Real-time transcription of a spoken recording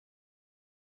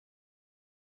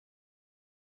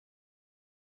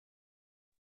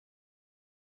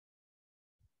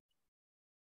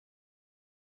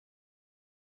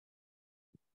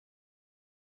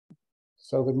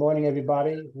So good morning,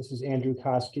 everybody. This is Andrew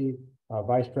Koski,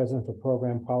 Vice President for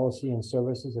Program Policy and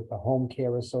Services at the Home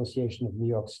Care Association of New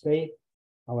York State.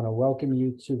 I want to welcome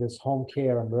you to this Home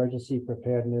Care Emergency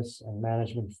Preparedness and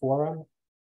Management Forum.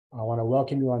 I want to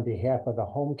welcome you on behalf of the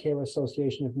Home Care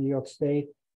Association of New York State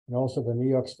and also the New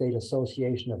York State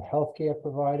Association of Healthcare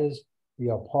Providers. We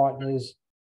are partners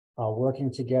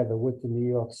working together with the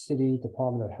New York City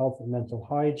Department of Health and Mental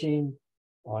Hygiene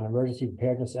on emergency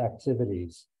preparedness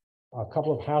activities. A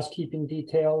couple of housekeeping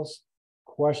details,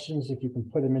 questions, if you can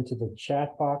put them into the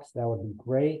chat box, that would be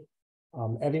great.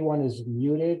 Everyone is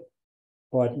muted,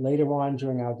 but later on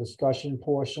during our discussion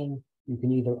portion, you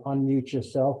can either unmute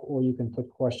yourself or you can put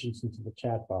questions into the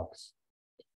chat box.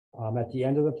 At the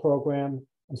end of the program,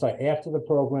 after the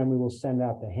program, we will send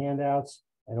out the handouts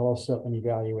and also an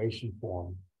evaluation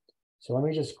form. So let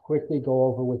me just quickly go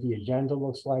over what the agenda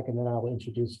looks like, and then I'll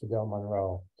introduce Fidel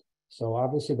Monroe. So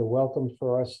obviously the welcome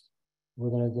first. We're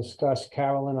going to discuss,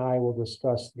 Carol and I will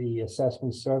discuss the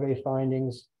assessment survey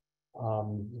findings.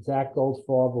 Zach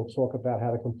Goldfarb will talk about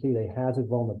how to complete a hazard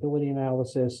vulnerability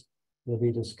analysis. There'll be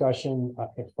a discussion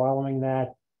following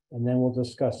that, and then we'll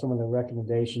discuss some of the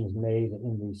recommendations made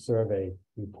in the survey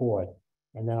report.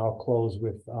 And then I'll close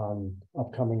with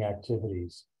upcoming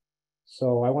activities.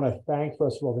 So I want to thank,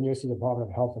 first of all, the New York City Department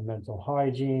of Health and Mental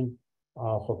Hygiene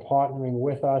for partnering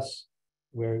with us,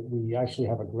 where we actually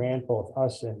have a grant, both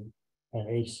us and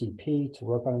HCP, to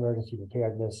work on emergency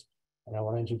preparedness. And I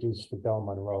want to introduce Fidel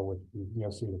Monroe with the New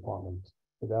York City Department.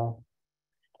 Fidel.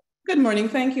 Good morning.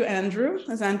 Thank you, Andrew.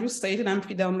 As Andrew stated, I'm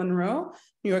Fidel Monroe,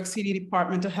 New York City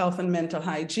Department of Health and Mental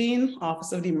Hygiene,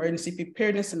 Office of the Emergency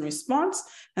Preparedness and Response,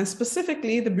 and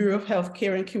specifically the Bureau of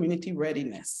Healthcare and Community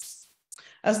Readiness.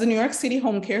 As the New York City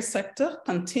home care sector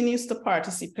continues to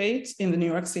participate in the New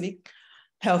York City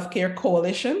Healthcare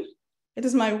Coalition, it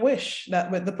is my wish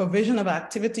that with the provision of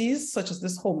activities such as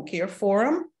this home care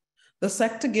forum, the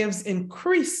sector gives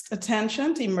increased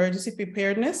attention to emergency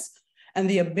preparedness and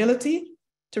the ability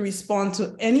to respond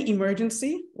to any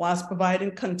emergency whilst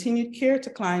providing continued care to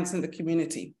clients in the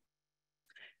community.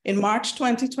 In March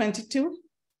 2022,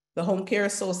 the Home Care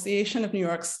Association of New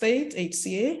York State,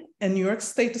 HCA, and New York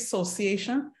State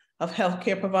Association of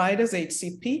Healthcare Providers,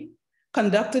 HCP,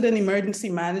 conducted an emergency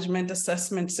management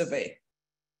assessment survey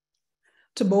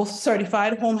to both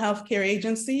certified home health care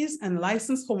agencies and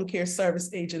licensed home care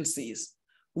service agencies.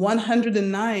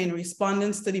 109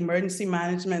 respondents to the emergency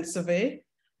management survey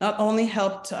not only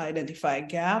helped to identify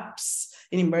gaps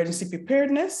in emergency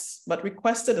preparedness, but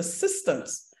requested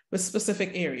assistance with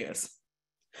specific areas.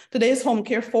 Today's home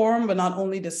care forum will not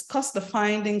only discuss the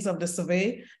findings of the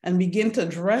survey and begin to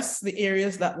address the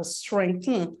areas that will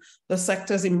strengthen the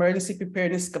sector's emergency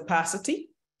preparedness capacity,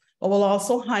 but will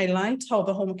also highlight how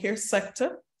the home care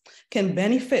sector can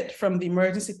benefit from the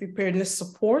emergency preparedness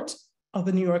support of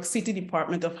the New York City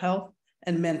Department of Health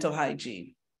and Mental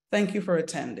Hygiene. Thank you for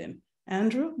attending.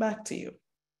 Andrew, back to you.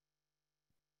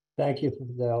 Thank you,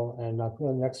 Fidel. And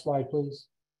the next slide, please.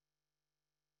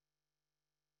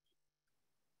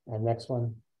 And next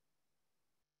one.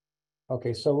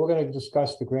 Okay, so we're going to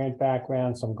discuss the grant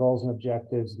background, some goals and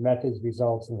objectives, methods,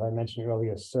 results, and as I mentioned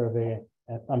earlier,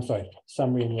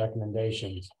 summary and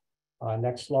recommendations.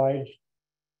 Next slide.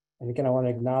 And again, I want to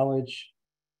acknowledge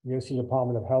New York City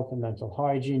Department of Health and Mental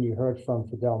Hygiene. You heard from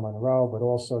Fidel Monroe, but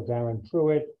also Darren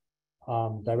Pruitt,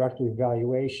 Director of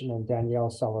Evaluation, and Danielle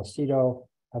Salacito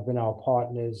have been our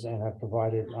partners and have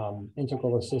provided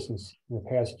integral assistance in the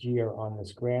past year on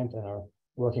this grant and are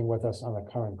working with us on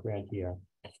the current grant year.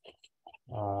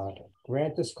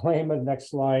 Grant disclaimer, next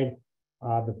slide.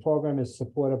 The program is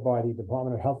supported by the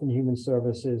Department of Health and Human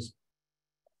Services,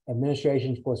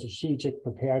 Administration for Strategic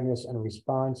Preparedness and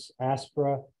Response,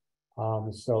 ASPRA.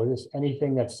 So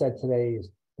anything that's said today is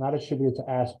not attributed to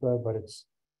ASPRA, but it's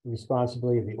the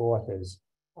responsibility of the authors.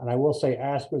 And I will say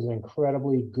ASPRA is an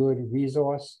incredibly good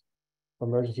resource for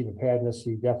emergency preparedness, so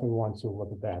you definitely want to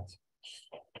look at that.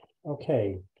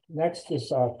 Okay, next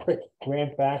is a quick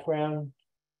grant background.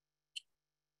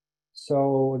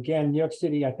 So again, New York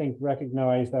City, I think,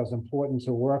 recognized that it was important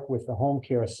to work with the home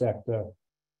care sector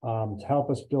to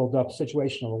help us build up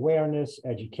situational awareness,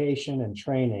 education, and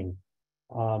training.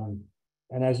 And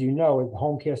as you know, the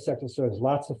home care sector serves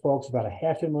lots of folks, about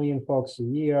 500,000 folks a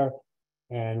year,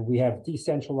 and we have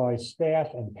decentralized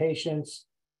staff and patients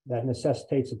that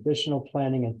necessitates additional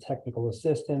planning and technical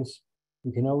assistance.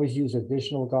 We can always use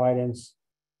additional guidance,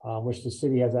 which the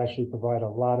city has actually provided a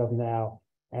lot of now.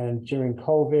 And during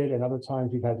COVID and other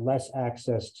times, we've had less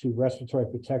access to respiratory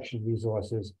protection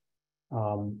resources.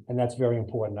 And that's very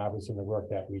important, obviously, in the work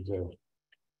that we do.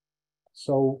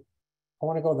 So I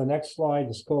want to go to the next slide,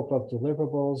 the scope of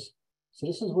deliverables. So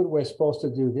this is what we're supposed to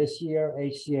do this year,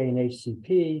 HCA and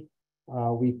HCP.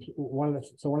 One of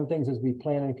the things is we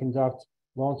plan and conduct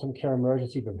long-term care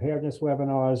emergency preparedness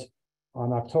webinars.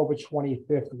 On October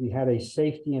 25th, we had a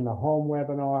safety in the home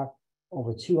webinar.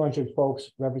 Over 200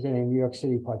 folks representing New York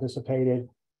City participated.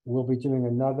 We'll be doing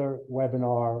another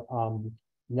webinar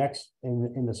next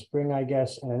in the spring, I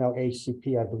guess. And I know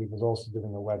HCP, I believe, is also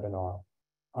doing a webinar.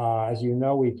 As you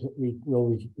know,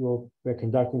 we're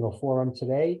conducting a forum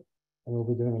today, and we'll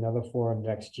be doing another forum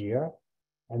next year.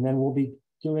 And then we'll be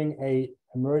doing a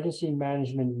emergency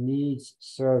management needs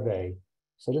survey.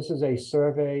 So this is a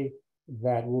survey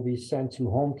that will be sent to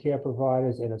home care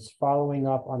providers, and it's following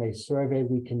up on a survey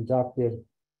we conducted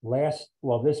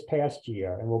this past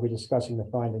year, and we'll be discussing the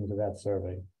findings of that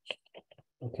survey.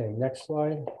 Okay, next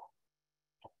slide.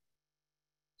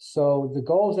 So the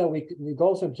goals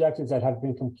and objectives that have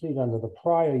been completed under the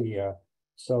prior year.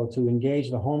 So to engage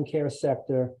the home care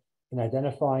sector in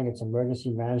identifying its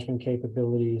emergency management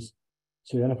capabilities,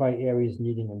 to identify areas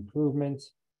needing improvement,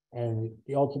 and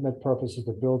the ultimate purpose is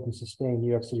to build and sustain New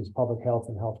York City's public health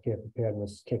and healthcare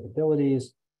preparedness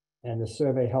capabilities. And the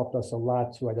survey helped us a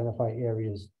lot to identify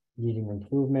areas needing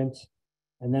improvement.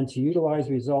 And then to utilize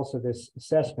results of this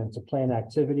assessment to plan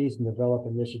activities and develop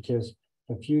initiatives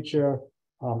for future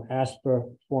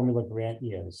ASPR formula grant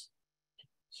years.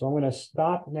 So I'm going to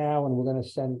stop now, and we're going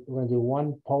to do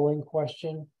one polling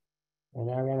question. And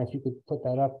Ariana, if you could put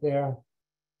that up there.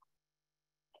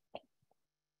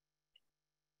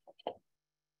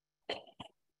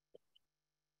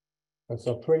 It's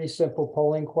a pretty simple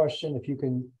polling question. If you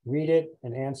can read it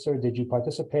and answer, did you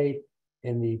participate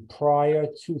in the prior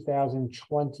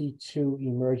 2022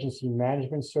 emergency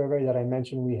management survey that I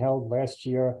mentioned we held last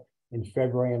year in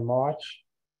February and March?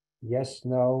 Yes,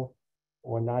 no,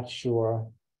 or not sure.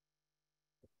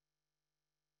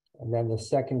 And then the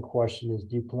second question is,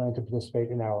 do you plan to participate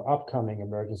in our upcoming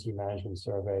emergency management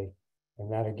survey? And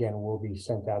that again will be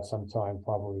sent out sometime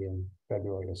probably in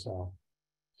February or so.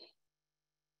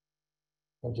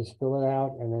 So just fill it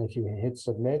out, and then if you hit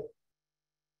submit.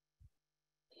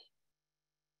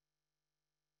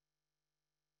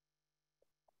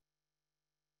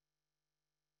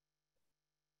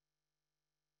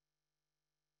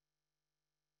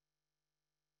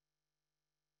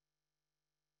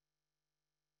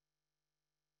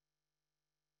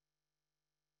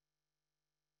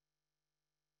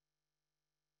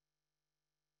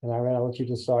 And I'll let you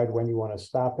decide when you want to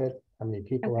stop it, how many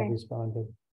people have responded.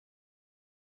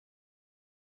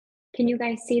 Can you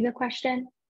guys see the question?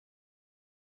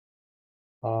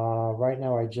 Right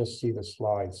now, I just see the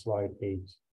slide 8.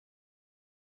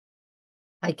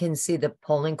 I can see the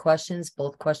polling questions.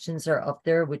 Both questions are up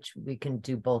there, which we can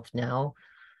do both now.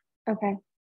 Okay.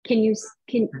 Can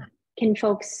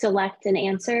folks select an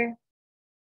answer?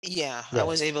 Yeah, Yes. I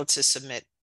was able to submit.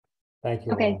 Thank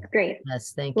you. Okay, Lauren. great.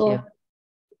 Yes, thank you.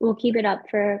 We'll keep it up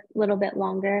for a little bit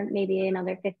longer, maybe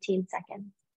another 15 seconds.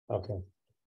 Okay.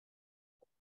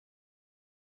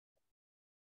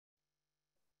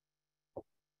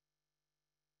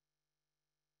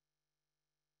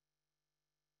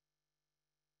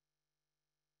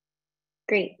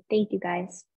 Great. Thank you,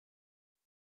 guys.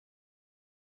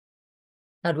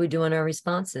 How'd we do on our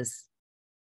responses?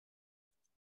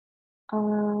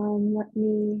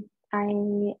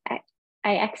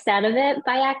 I X'd out of it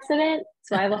by accident,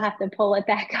 so I will have to pull it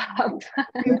back up.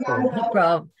 No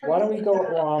problem. Why don't we go?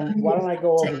 Why don't I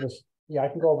go over this? Yeah, I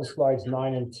can go over slides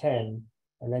 9 and 10,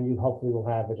 and then you hopefully will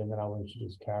have it, and then I'll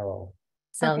introduce Carol.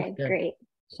 Sounds Okay, good. great.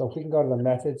 So if we can go to the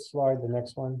methods slide, the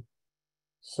next one.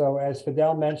 So as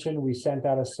Fidel mentioned, we sent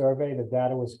out a survey. The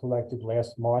data was collected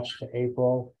last March to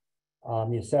April.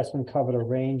 The assessment covered a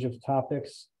range of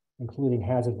topics, including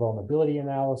hazard vulnerability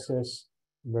analysis,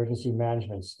 emergency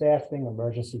management staffing,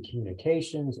 emergency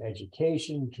communications,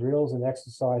 education, drills and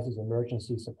exercises,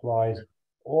 emergency supplies,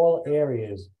 all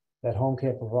areas that home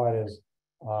care providers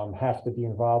have to be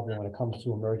involved in when it comes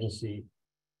to emergency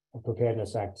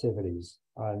preparedness activities.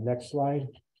 Next slide.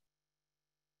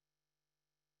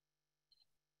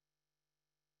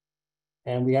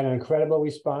 And we had an incredible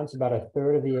response. About a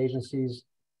third of the agencies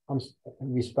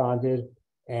responded,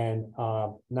 and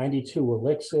 92 were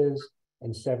LICSs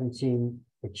and 17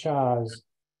 were CHAs.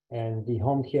 And the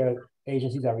home care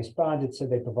agencies that responded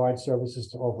said they provide services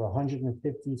to over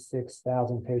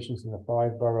 156,000 patients in the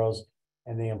 5 boroughs,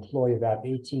 and they employ about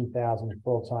 18,000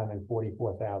 full-time and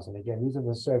 44,000. Again, these are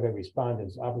the survey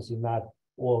respondents, obviously not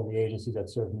all of the agencies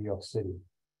that serve New York City.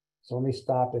 So let me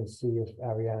stop and see if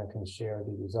Ariana can share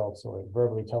the results or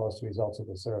verbally tell us the results of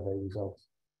the survey results.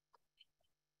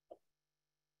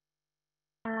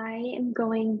 I am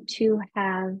going to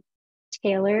have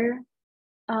Taylor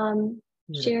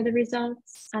share the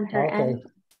results on her Okay, end.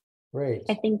 great.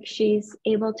 I think she's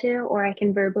able to, or I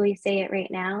can verbally say it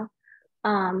right now.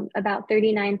 About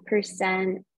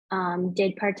 39%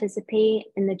 did participate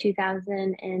in the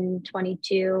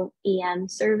 2022 EM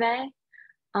survey.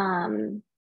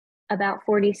 About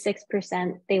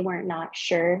 46% they were not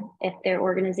sure if their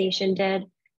organization did,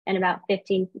 and about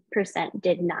 15%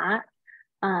 did not.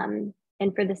 And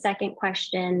for the second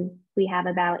question, we have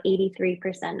about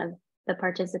 83% of the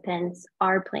participants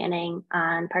are planning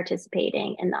on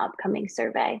participating in the upcoming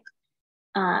survey.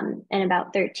 And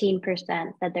about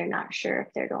 13% said they're not sure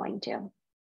if they're going to.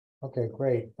 Okay,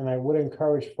 great. And I would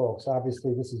encourage folks,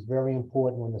 obviously, this is very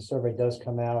important when the survey does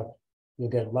come out. You'll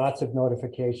get lots of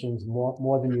notifications,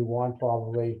 more than you want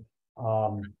probably.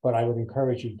 But I would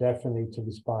encourage you definitely to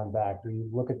respond back. We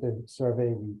look at the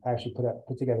survey, we actually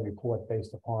put together a report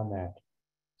based upon that.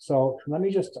 So let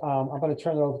me just, I'm going to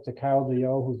turn it over to Carol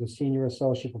Dio, who's the Senior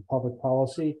Associate for Public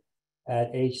Policy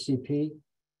at HCP.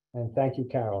 And thank you,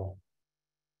 Carol.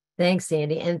 Thanks,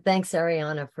 Andy. And thanks,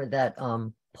 Ariana, for that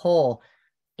poll.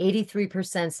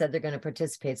 83% said they're going to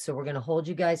participate. So we're going to hold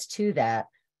you guys to that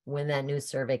when that new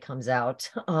survey comes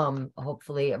out,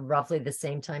 hopefully roughly the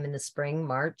same time in the spring,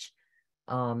 March.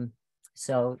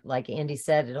 So like Andy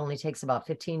said, it only takes about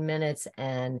 15 minutes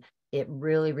and it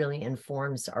really, really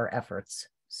informs our efforts.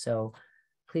 So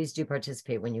please do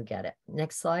participate when you get it.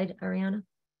 Next slide, Ariana.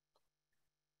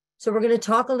 So we're going to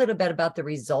talk a little bit about the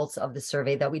results of the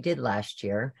survey that we did last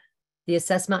year. The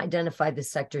assessment identified the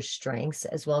sector's strengths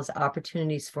as well as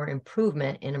opportunities for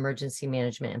improvement in emergency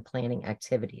management and planning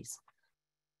activities.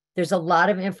 There's a lot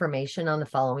of information on the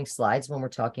following slides when we're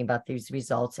talking about these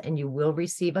results, and you will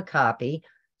receive a copy.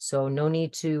 So no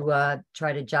need to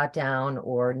try to jot down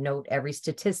or note every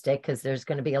statistic because there's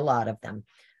going to be a lot of them.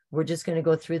 We're just going to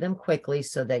go through them quickly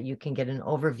so that you can get an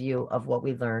overview of what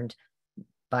we learned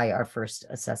by our first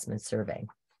assessment survey.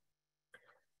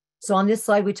 So on this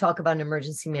slide, we talk about an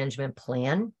emergency management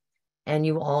plan. And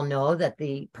you all know that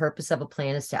the purpose of a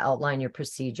plan is to outline your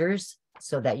procedures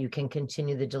so that you can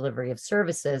continue the delivery of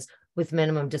services with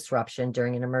minimum disruption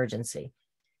during an emergency.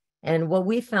 And what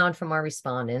we found from our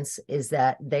respondents is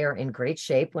that they are in great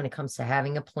shape when it comes to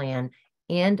having a plan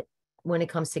and when it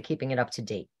comes to keeping it up to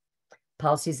date.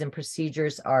 Policies and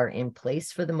procedures are in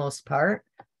place for the most part,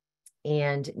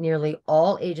 and nearly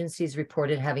all agencies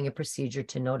reported having a procedure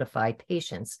to notify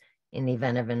patients in the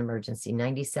event of an emergency.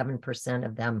 97%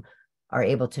 of them are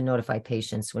able to notify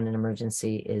patients when an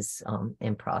emergency is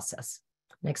in process.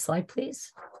 Next slide,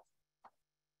 please.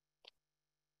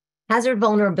 Hazard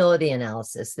vulnerability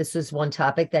analysis. This was one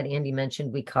topic that Andy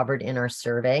mentioned we covered in our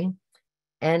survey.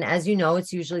 And as you know,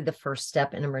 it's usually the first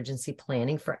step in emergency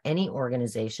planning for any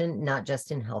organization, not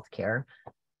just in healthcare.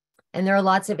 And there are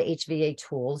lots of HVA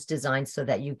tools designed so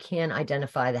that you can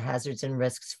identify the hazards and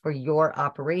risks for your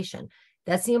operation.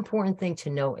 That's the important thing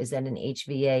to note, is that an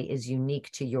HVA is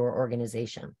unique to your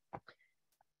organization.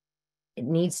 It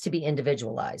needs to be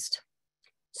individualized.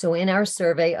 So in our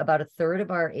survey, about a third of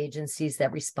our agencies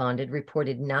that responded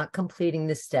reported not completing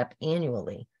this step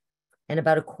annually, and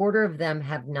about a quarter of them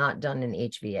have not done an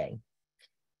HVA.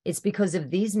 It's because of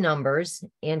these numbers,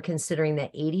 and considering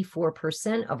that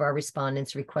 84% of our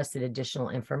respondents requested additional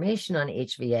information on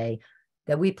HVA,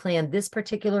 that we planned this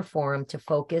particular forum to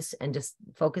focus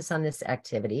on this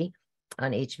activity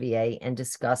on HVA and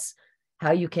discuss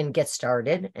how you can get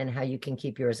started and how you can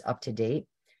keep yours up to date.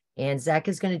 And Zach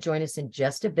is going to join us in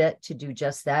just a bit to do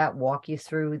just that, walk you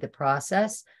through the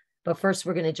process. But first,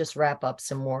 we're going to just wrap up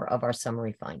some more of our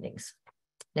summary findings.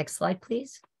 Next slide,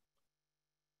 please.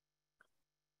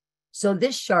 So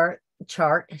this chart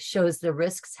shows the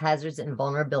risks, hazards, and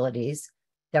vulnerabilities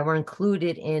that were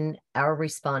included in our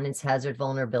respondents' hazard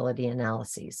vulnerability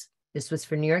analyses. This was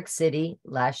for New York City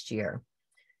last year.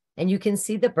 And you can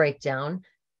see the breakdown,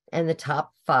 and the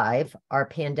top 5 are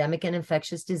pandemic and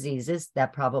infectious diseases.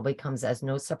 That probably comes as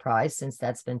no surprise since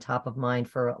that's been top of mind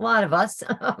for a lot of us,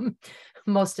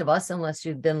 most of us, unless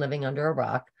you've been living under a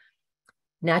rock.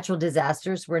 Natural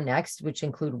disasters were next, which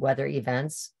include weather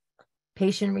events,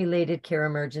 patient-related care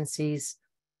emergencies,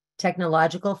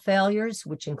 technological failures,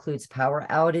 which includes power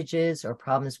outages or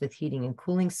problems with heating and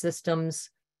cooling systems,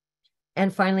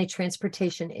 and finally,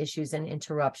 transportation issues and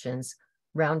interruptions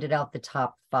rounded out the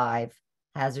top 5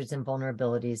 hazards and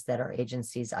vulnerabilities that our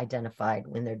agencies identified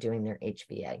when they're doing their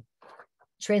HVA.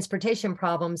 Transportation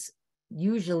problems,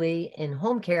 usually in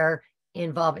home care,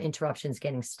 involve interruptions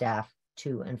getting staff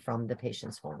to and from the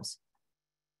patient's homes.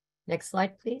 Next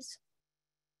slide, please.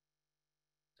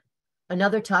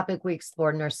 Another topic we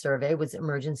explored in our survey was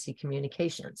emergency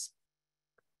communications.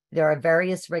 There are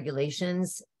various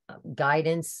regulations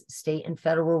guidance, state and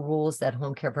federal rules that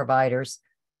home care providers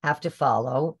have to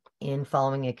follow in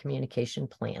following a communication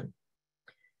plan.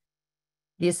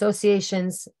 The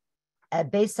associations,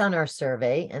 based on our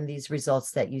survey and these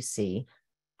results that you see,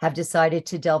 have decided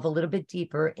to delve a little bit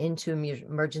deeper into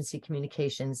emergency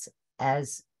communications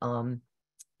as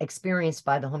experienced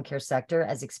by the home care sector,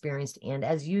 as experienced and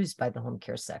as used by the home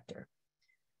care sector.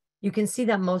 You can see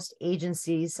that most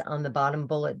agencies on the bottom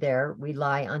bullet there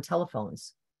rely on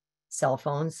telephones, cell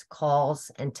phones, calls,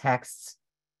 and texts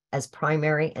as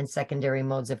primary and secondary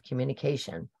modes of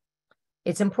communication.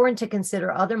 It's important to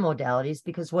consider other modalities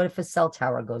because what if a cell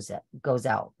tower goes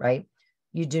out, right?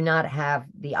 You do not have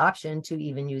the option to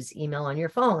even use email on your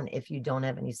phone if you don't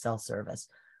have any cell service.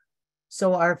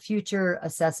 So our future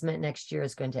assessment next year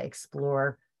is going to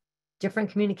explore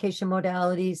different communication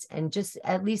modalities and just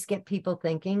at least get people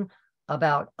thinking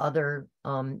about other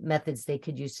methods they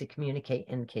could use to communicate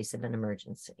in case of an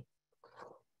emergency.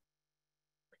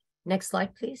 Next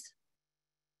slide, please.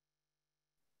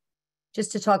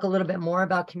 Just to talk a little bit more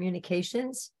about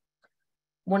communications,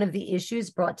 one of the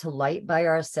issues brought to light by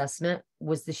our assessment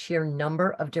was the sheer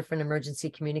number of different emergency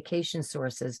communication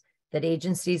sources that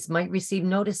agencies might receive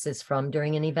notices from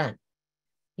during an event.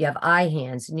 You have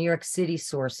IHANDS, New York City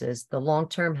sources, the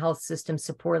long-term health system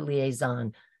support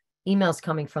liaison, emails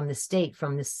coming from the state,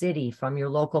 from the city, from your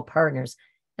local partners.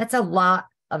 That's a lot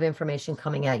of information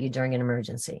coming at you during an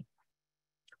emergency.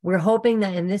 We're hoping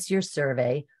that in this year's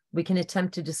survey, we can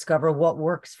attempt to discover what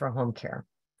works for home care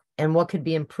and what could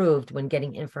be improved when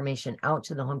getting information out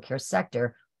to the home care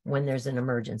sector when there's an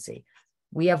emergency.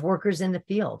 We have workers in the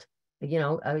field.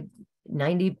 90%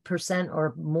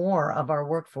 or more of our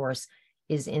workforce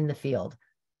is in the field,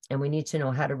 and we need to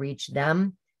know how to reach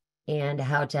them and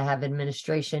how to have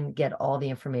administration get all the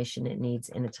information it needs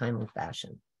in a timely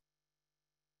fashion.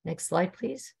 Next slide,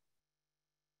 please.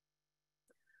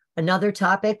 Another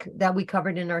topic that we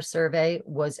covered in our survey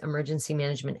was emergency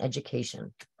management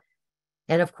education.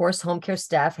 And of course, home care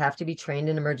staff have to be trained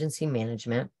in emergency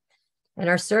management. And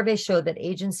our survey showed that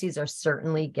agencies are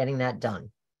certainly getting that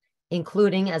done,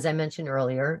 including, as I mentioned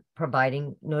earlier,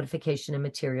 providing notification and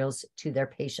materials to their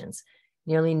patients.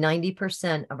 Nearly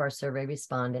 90% of our survey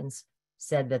respondents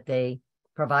said that they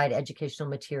provide educational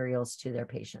materials to their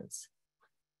patients.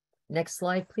 Next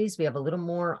slide, please. We have a little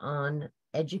more on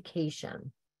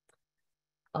education.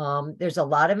 There's a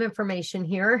lot of information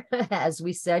here. As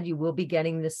we said, you will be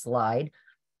getting this slide.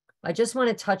 I just want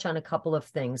to touch on a couple of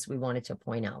things we wanted to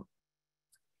point out.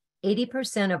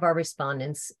 80% of our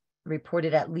respondents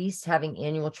reported at least having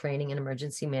annual training in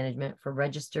emergency management for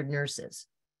registered nurses.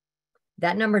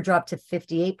 That number dropped to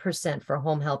 58% for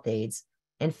home health aides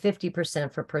and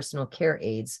 50% for personal care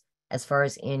aides as far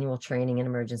as annual training in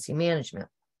emergency management.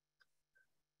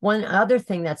 One other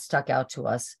thing that stuck out to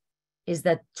us is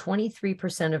that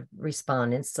 23% of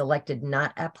respondents selected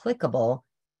not applicable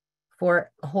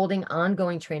for holding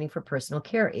ongoing training for personal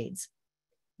care aides.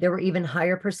 There were even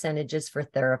higher percentages for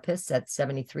therapists at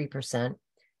 73%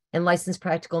 and licensed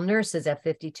practical nurses at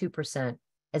 52%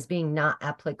 as being not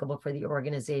applicable for the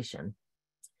organization.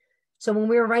 So when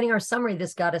we were writing our summary,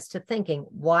 this got us to thinking,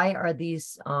 why are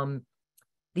these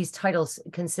titles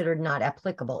considered not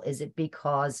applicable? Is it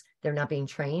because they're not being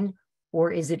trained? Or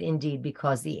is it indeed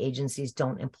because the agencies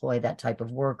don't employ that type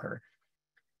of worker?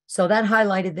 So that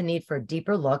highlighted the need for a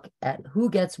deeper look at who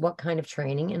gets what kind of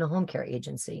training in a home care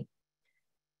agency.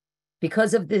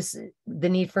 Because of this, the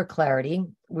need for clarity,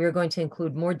 we're going to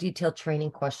include more detailed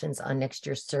training questions on next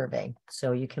year's survey.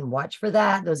 So you can watch for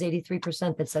that, those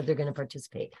 83% that said they're going to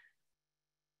participate.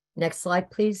 Next slide,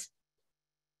 please.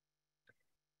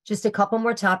 Just a couple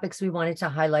more topics we wanted to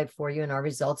highlight for you in our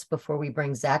results before we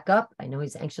bring Zach up. I know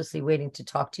he's anxiously waiting to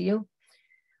talk to you.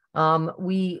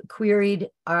 We queried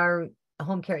our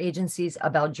home care agencies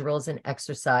about drills and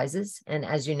exercises. And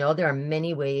as you know, there are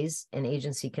many ways an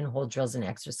agency can hold drills and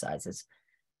exercises.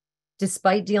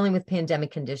 Despite dealing with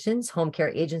pandemic conditions, home care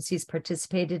agencies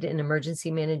participated in emergency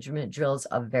management drills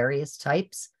of various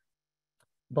types,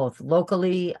 both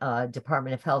locally,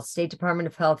 Department of Health, State Department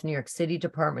of Health, New York City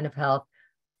Department of Health.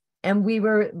 And we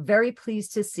were very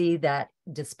pleased to see that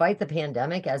despite the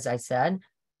pandemic, as I said,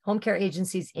 home care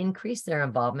agencies increased their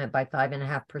involvement by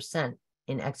 5.5%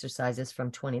 in exercises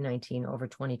from 2019 over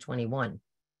 2021.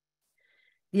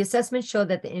 The assessment showed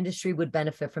that the industry would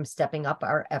benefit from stepping up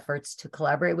our efforts to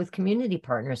collaborate with community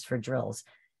partners for drills.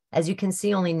 As you can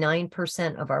see, only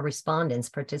 9% of our respondents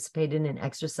participated in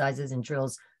exercises and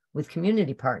drills with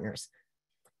community partners.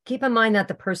 Keep in mind that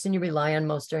the person you rely on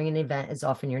most during an event is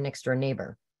often your next door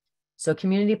neighbor. So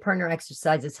community partner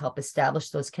exercises help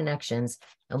establish those connections,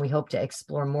 and we hope to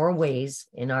explore more ways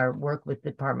in our work with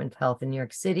the Department of Health in New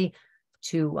York City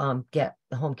to get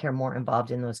the home care more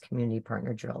involved in those community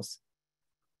partner drills.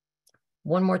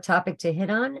 One more topic to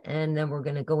hit on, and then we're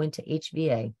going to go into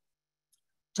HVA.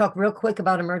 Talk real quick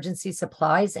about emergency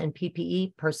supplies and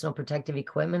PPE, personal protective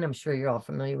equipment. I'm sure you're all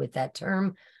familiar with that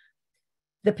term.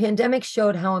 The pandemic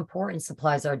showed how important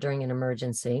supplies are during an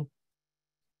emergency.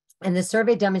 And the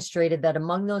survey demonstrated that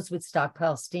among those with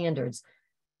stockpile standards,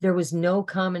 there was no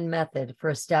common method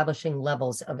for establishing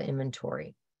levels of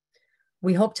inventory.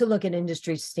 We hope to look at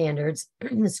industry standards,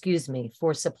 excuse me,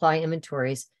 for supply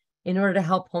inventories in order to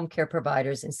help home care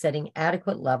providers in setting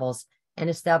adequate levels and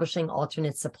establishing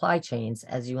alternate supply chains.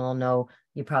 As you all know,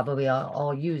 you probably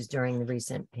all used during the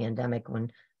recent pandemic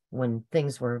when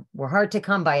things were hard to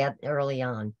come by early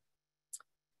on.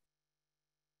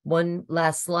 One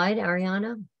last slide,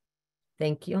 Ariana.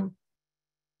 Thank you.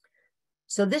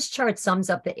 So this chart sums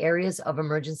up the areas of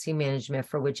emergency management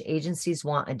for which agencies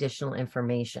want additional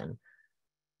information.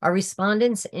 Our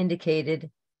respondents indicated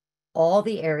all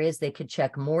the areas. They could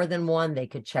check more than one, they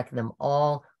could check them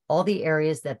all the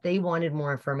areas that they wanted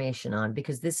more information on,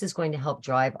 because this is going to help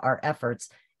drive our efforts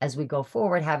as we go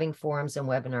forward, having forums and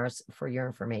webinars for your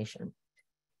information.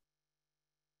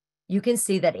 You can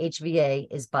see that HVA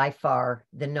is by far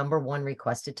the #1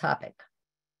 requested topic.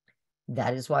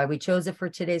 That is why we chose it for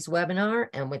today's webinar.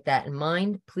 And with that in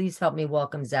mind, please help me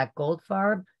welcome Zach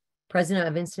Goldfarb, President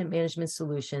of Incident Management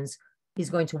Solutions. He's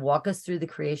going to walk us through the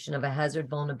creation of a hazard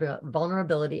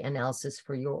vulnerability analysis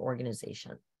for your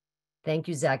organization. Thank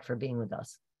you, Zach, for being with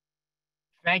us.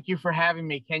 Thank you for having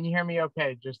me. Can you hear me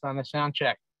okay? Just on the sound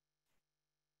check.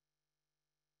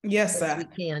 Yes, Zach. We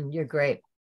can. You're great.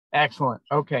 Excellent.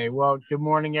 Okay. Well, good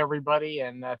morning, everybody,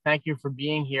 and thank you for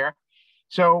being here.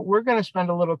 So we're going to spend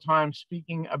a little time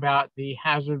speaking about the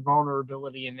hazard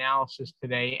vulnerability analysis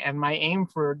today. And my aim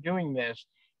for doing this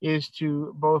is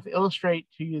to both illustrate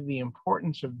to you the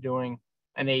importance of doing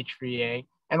an HVA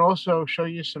and also show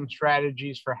you some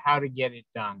strategies for how to get it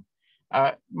done.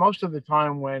 Most of the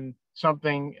time when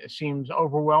something seems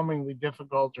overwhelmingly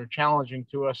difficult or challenging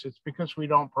to us, it's because we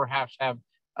don't perhaps have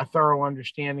a thorough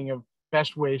understanding of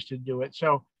best ways to do it.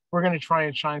 So we're going to try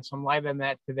and shine some light on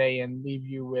that today and leave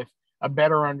you with a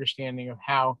better understanding of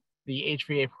how the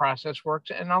HVA process works.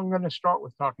 And I'm going to start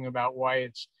with talking about why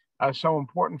it's so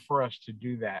important for us to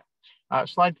do that.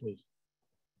 Slide, please.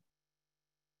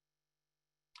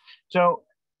 So,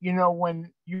 you know, when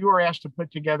you are asked to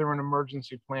put together an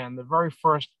emergency plan, the very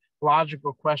first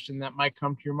logical question that might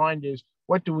come to your mind is,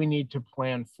 what do we need to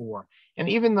plan for? And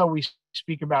even though we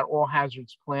speak about all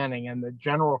hazards planning and the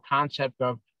general concept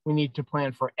of we need to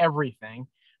plan for everything,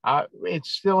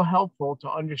 it's still helpful to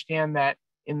understand that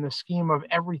in the scheme of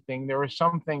everything, there are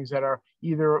some things that are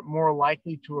either more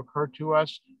likely to occur to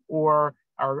us or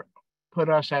are put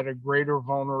us at a greater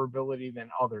vulnerability than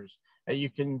others.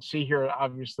 You can see here,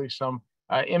 obviously, some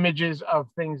images of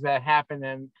things that happen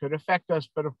and could affect us,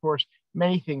 but of course,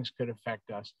 many things could affect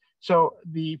us. So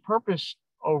the purpose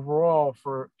overall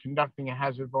for conducting a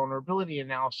hazard vulnerability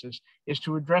analysis is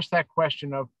to address that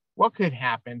question of what could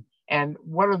happen and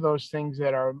what are those things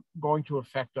that are going to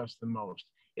affect us the most.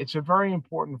 It's a very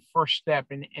important first step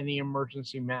in any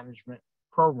emergency management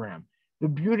program. The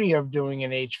beauty of doing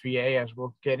an HVA, as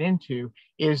we'll get into,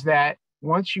 is that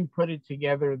once you put it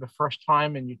together the first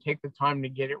time and you take the time to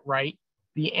get it right,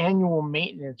 the annual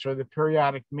maintenance or the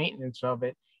periodic maintenance of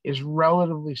it is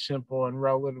relatively simple and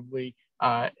relatively,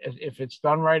 if it's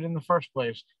done right in the first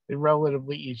place, it's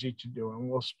relatively easy to do. And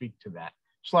we'll speak to that.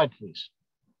 Slide, please.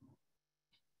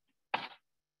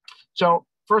 So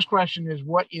first question is,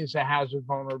 what is a hazard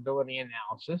vulnerability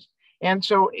analysis? And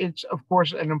so it's, of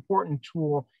course, an important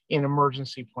tool in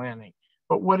emergency planning.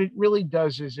 But what it really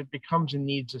does is it becomes a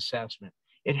needs assessment.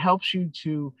 It helps you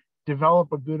to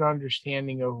develop a good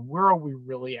understanding of where are we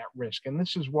really at risk. And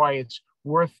this is why it's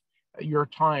worth your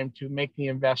time to make the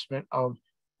investment of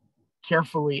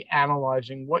carefully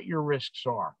analyzing what your risks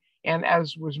are. And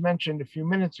as was mentioned a few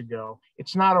minutes ago,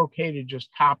 it's not okay to just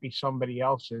copy somebody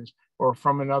else's or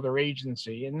from another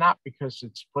agency, and not because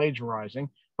it's plagiarizing,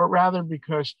 but rather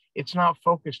because it's not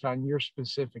focused on your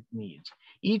specific needs.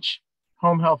 Each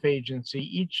home health agency,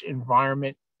 each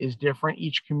environment is different,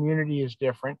 each community is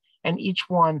different, and each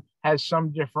one has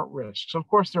some different risks. Of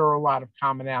course, there are a lot of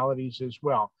commonalities as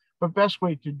well, but best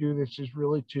way to do this is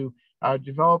really to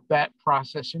develop that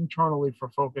process internally for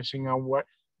focusing on what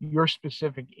your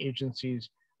specific agency's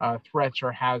threats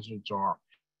or hazards are.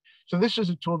 So this is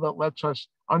a tool that lets us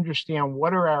understand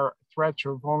what are our threats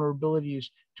or vulnerabilities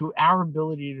to our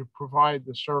ability to provide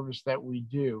the service that we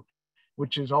do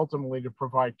which is ultimately to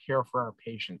provide care for our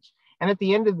patients. And at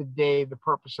the end of the day, the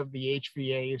purpose of the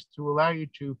HVA is to allow you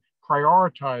to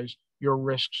prioritize your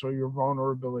risks or your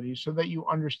vulnerabilities so that you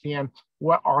understand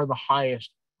what are the highest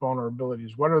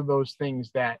vulnerabilities. What are those things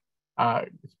that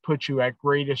put you at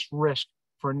greatest risk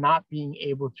for not being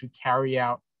able to carry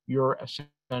out your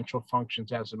essential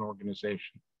functions as an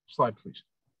organization? Slide, please.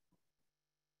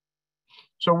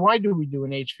 So why do we do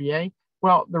an HVA?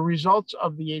 Well, the results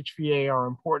of the HVA are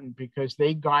important because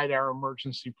they guide our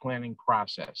emergency planning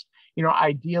process. You know,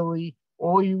 ideally,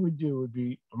 all you would do would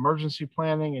be emergency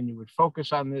planning and you would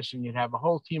focus on this and you'd have a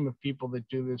whole team of people that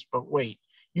do this, but wait,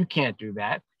 you can't do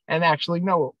that. And actually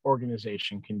no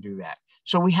organization can do that.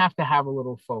 So we have to have a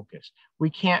little focus.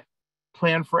 We can't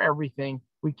plan for everything.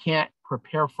 We can't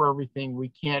prepare for everything. We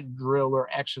can't drill or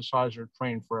exercise or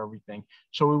train for everything.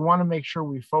 So we want to make sure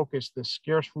we focus the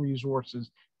scarce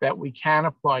resources that we can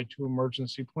apply to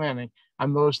emergency planning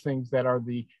on those things that are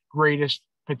the greatest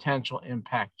potential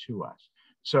impact to us.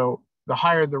 So the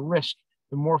higher the risk,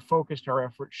 the more focused our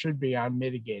effort should be on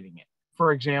mitigating it.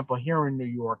 For example, here in New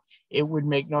York, it would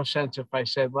make no sense if I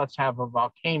said, let's have a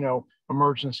volcano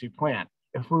emergency plan.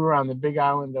 If we were on the big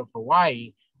island of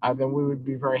Hawaii, then we would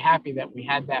be very happy that we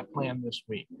had that plan this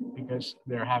week because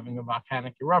they're having a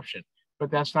volcanic eruption. But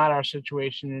that's not our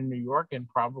situation in New York and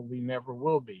probably never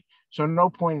will be. So no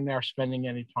point in our spending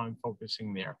any time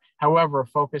focusing there. However,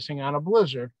 focusing on a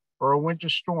blizzard or a winter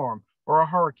storm or a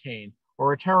hurricane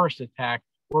or a terrorist attack,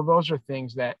 well, those are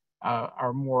things that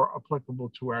are more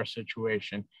applicable to our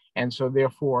situation. And so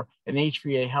therefore, an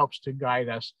HVA helps to guide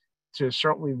us to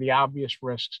certainly the obvious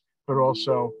risks, but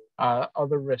also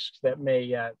other risks that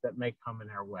may come in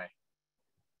our way.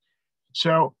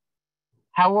 So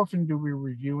how often do we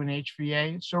review an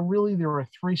HVA? So really there are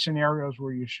three scenarios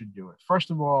where you should do it. First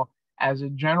of all, as a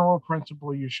general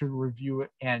principle, you should review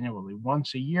it annually.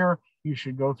 Once a year, you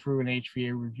should go through an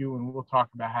HVA review and we'll talk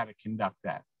about how to conduct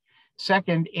that.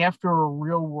 Second, after a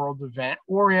real world event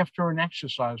or after an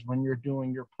exercise when you're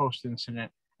doing your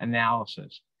post-incident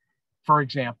analysis. For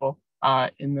example,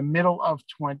 in the middle of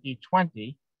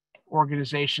 2020,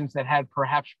 organizations that had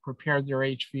perhaps prepared their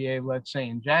HVA, let's say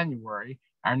in January,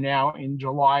 are now in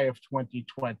July of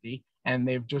 2020, and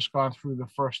they've just gone through the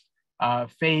first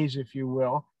phase, if you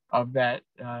will, of that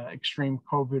extreme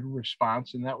COVID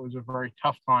response. And that was a very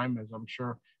tough time, as I'm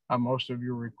sure most of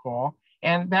you recall.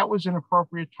 And that was an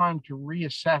appropriate time to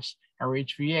reassess our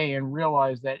HVA and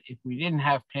realize that if we didn't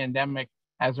have pandemic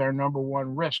as our number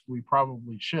one risk, we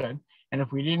probably should. And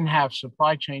if we didn't have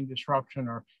supply chain disruption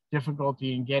or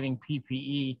difficulty in getting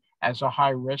PPE as a high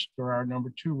risk or our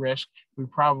number two risk, we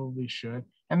probably should.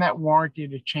 And that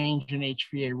warranted a change in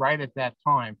HVA right at that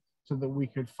time so that we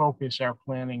could focus our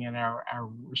planning and our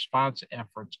response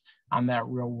efforts on that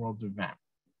real world event.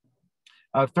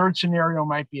 A third scenario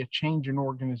might be a change in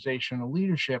organizational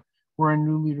leadership where a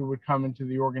new leader would come into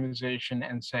the organization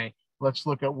and say, let's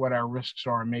look at what our risks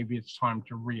are, and maybe it's time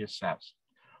to reassess.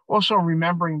 Also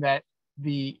remembering that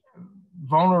the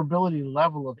vulnerability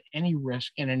level of any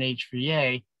risk in an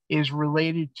HVA is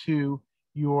related to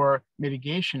your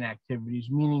mitigation activities,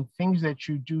 meaning things that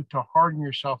you do to harden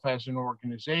yourself as an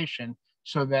organization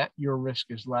so that your risk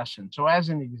is lessened. So as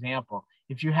an example,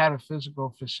 if you had a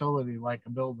physical facility like a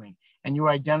building and you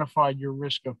identified your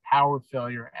risk of power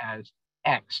failure as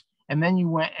X, and then you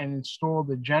went and installed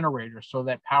a generator so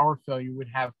that power failure would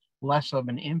have less of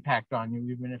an impact on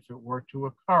you, even if it were to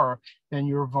occur, then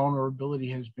your vulnerability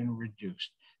has been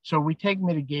reduced. So we take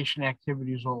mitigation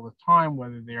activities all the time,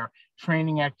 whether they're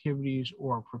training activities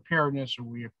or preparedness, or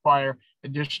we acquire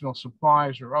additional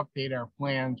supplies or update our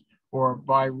plans or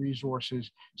buy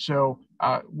resources. So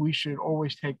we should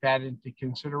always take that into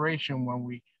consideration when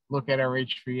we look at our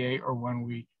HVA or when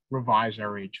we revise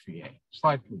our HVA.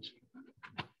 Slide, please.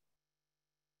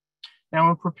 Now,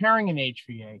 in preparing an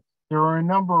HVA, there are a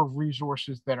number of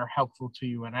resources that are helpful to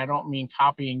you. And I don't mean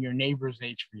copying your neighbor's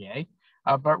HVA,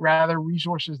 but rather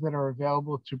resources that are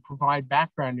available to provide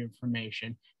background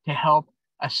information to help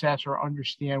assess or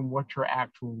understand what your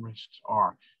actual risks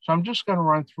are. So I'm just going to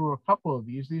run through a couple of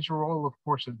these. These are all, of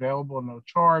course, available, no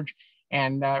charge,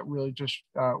 and that really just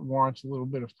warrants a little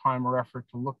bit of time or effort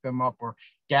to look them up or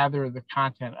gather the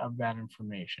content of that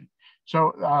information.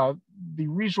 So the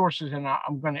resources, and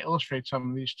I'm going to illustrate some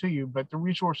of these to you, but the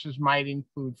resources might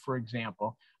include, for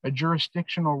example, a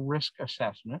jurisdictional risk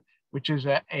assessment, which is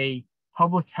a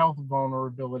public health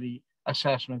vulnerability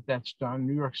assessment that's done.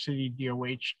 New York City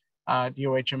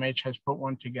DOHMH has put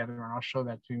one together, and I'll show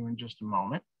that to you in just a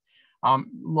moment.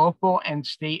 Local and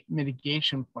state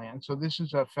mitigation plan. So this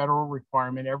is a federal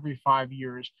requirement every 5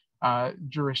 years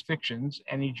jurisdictions,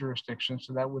 any jurisdiction.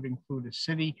 So that would include a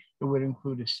city, it would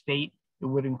include a state, it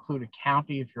would include a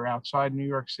county if you're outside New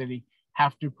York City,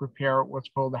 have to prepare what's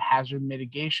called a hazard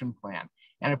mitigation plan.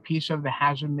 And a piece of the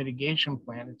hazard mitigation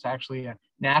plan, it's actually a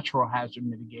natural hazard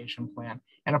mitigation plan.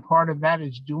 And a part of that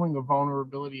is doing a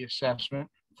vulnerability assessment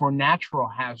for natural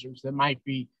hazards that might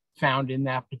be found in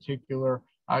that particular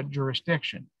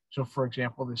jurisdiction. So for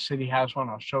example, the city has one,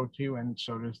 I'll show it to you, and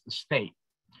so does the state.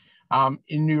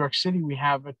 In New York City, we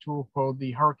have a tool called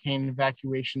the Hurricane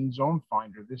Evacuation Zone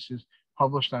Finder. This is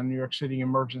published on New York City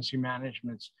Emergency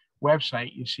Management's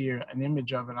website. You see an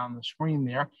image of it on the screen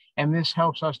there. And this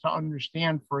helps us to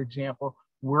understand, for example,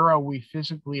 where are we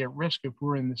physically at risk if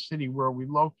we're in the city, where are we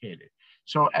located?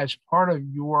 So as part of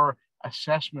your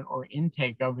assessment or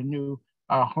intake of a new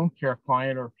home care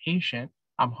client or patient,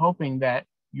 I'm hoping that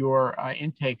your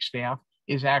intake staff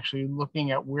is actually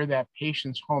looking at where that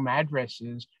patient's home address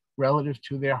is relative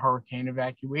to their hurricane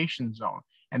evacuation zone.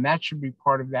 And that should be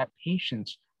part of that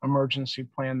patient's emergency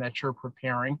plan that you're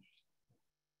preparing.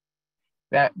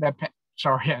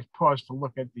 Sorry, I paused to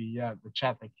look at the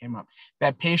chat that came up.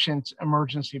 That patient's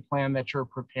emergency plan that you're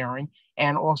preparing,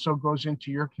 and also goes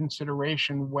into your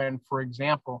consideration when, for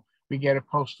example, we get a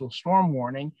coastal storm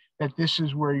warning, that this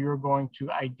is where you're going to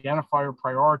identify or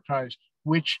prioritize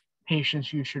which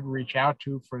patients you should reach out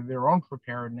to for their own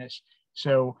preparedness.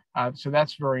 So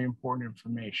that's very important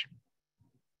information.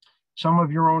 Some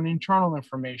of your own internal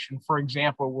information, for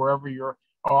example, wherever your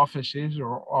office is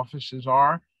or offices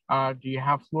are, do you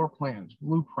have floor plans,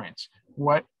 blueprints?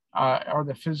 What are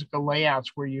the physical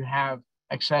layouts where you have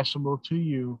accessible to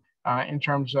you in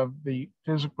terms of the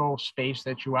physical space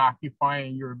that you occupy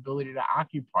and your ability to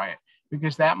occupy it?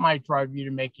 Because that might drive you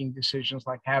to making decisions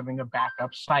like having a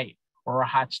backup site or a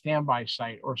hot standby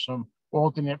site or some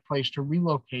alternate place to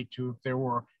relocate to if there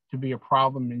were to be a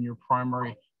problem in your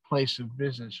primary place of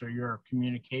business or your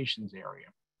communications area.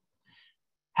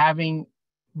 Having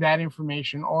that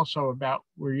information also about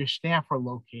where your staff are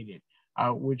located,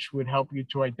 which would help you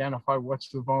to identify what's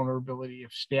the vulnerability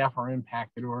if staff are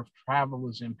impacted or if travel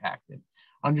is impacted.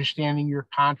 Understanding your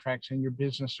contracts and your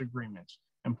business agreements,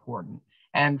 important.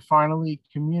 And finally,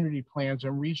 community plans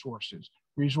and resources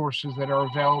that are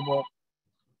available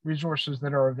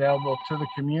to the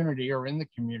community or in the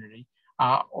community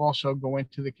also go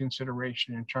into the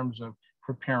consideration in terms of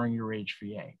preparing your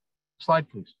HVA. Slide,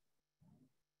 please.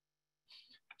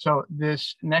 So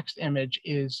this next image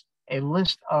is a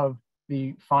list of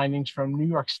the findings from New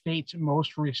York State's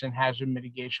most recent hazard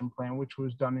mitigation plan, which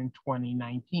was done in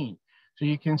 2019. So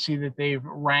you can see that they've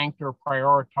ranked or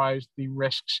prioritized the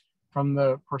risks from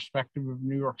the perspective of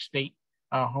New York State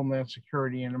Homeland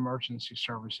Security and Emergency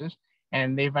Services.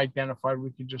 And they've identified,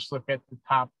 we could just look at the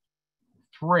top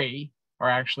three, or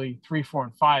actually 3, 4,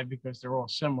 and 5, because they're all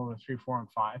similar, 3, 4, and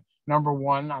 5. Number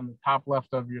one on the top left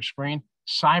of your screen,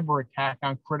 cyber attack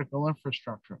on critical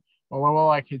infrastructure. Well,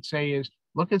 all I could say is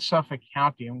look at Suffolk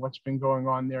County and what's been going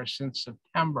on there since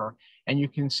September, and you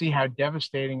can see how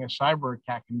devastating a cyber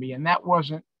attack can be. And that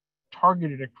wasn't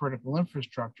targeted at critical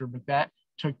infrastructure, but that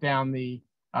took down the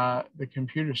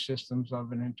computer systems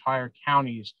of an entire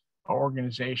county's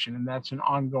organization, and that's an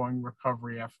ongoing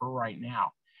recovery effort right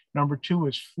now. Number two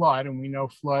is flood, and we know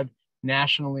flood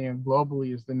nationally and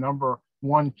globally is the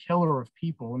 #1 killer of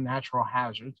people in natural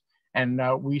hazards. And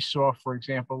we saw, for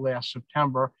example, last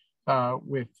September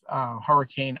with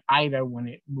Hurricane Ida, when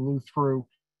it blew through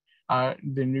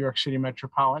the New York City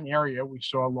metropolitan area, we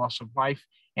saw a loss of life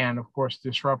and, of course,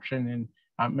 disruption in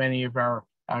many of our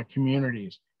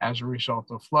communities as a result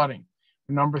of flooding.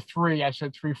 Number three, I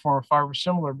said 3, 4, and 5 are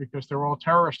similar because they're all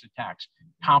terrorist attacks.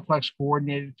 Complex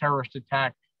coordinated terrorist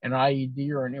attack, an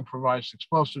IED or an improvised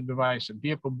explosive device, a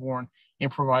vehicle-borne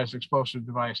improvised explosive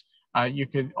device. You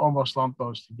could almost lump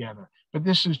those together. But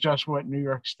this is just what New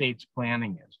York State's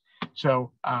planning is.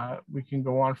 So we can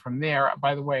go on from there.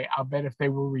 By the way, I'll bet if they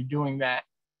were redoing that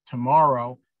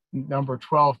tomorrow, number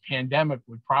 12, pandemic,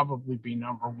 would probably be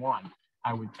number 1,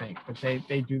 I would think. But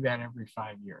they do that every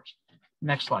 5 years.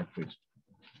 Next slide, please.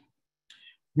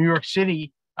 New York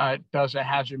City does a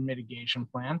hazard mitigation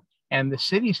plan. And the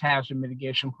city's hazard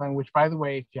mitigation plan, which, by the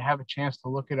way, if you have a chance to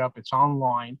look it up, it's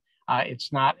online.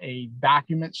 It's not a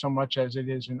document so much as it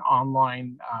is an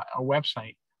online a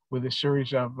website with a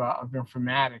series of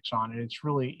informatics on it. It's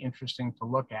really interesting to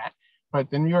look at. But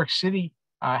the New York City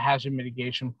hazard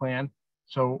mitigation plan,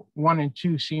 so 1 and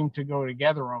 2 seem to go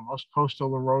together almost,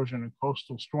 coastal erosion and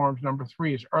coastal storms. Number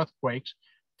 3 is earthquakes.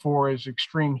 4 is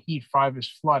extreme heat. 5 is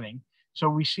flooding. So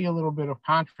we see a little bit of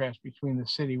contrast between the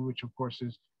city, which of course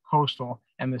is coastal,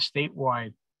 and the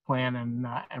statewide plan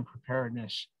and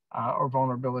preparedness or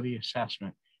vulnerability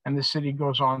assessment. And the city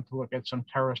goes on to look at some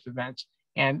terrorist events.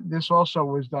 And this also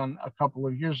was done a couple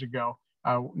of years ago.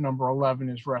 Number 11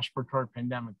 is respiratory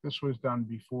pandemic. This was done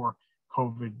before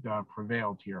COVID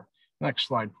prevailed here. Next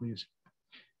slide, please.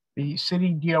 The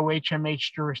city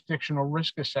DOHMH jurisdictional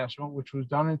risk assessment, which was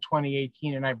done in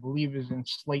 2018, and I believe is in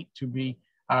slate to be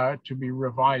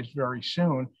revised very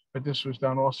soon, but this was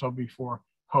done also before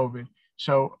COVID.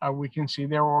 So we can see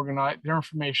their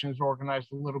information is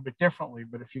organized a little bit differently.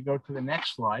 But if you go to the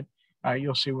next slide,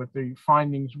 you'll see what the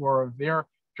findings were of their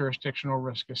jurisdictional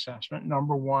risk assessment.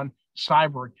 Number 1,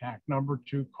 cyber attack. Number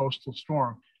 2, coastal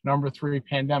storm. Number 3,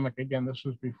 pandemic. Again, this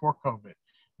was before COVID.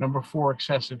 Number 4,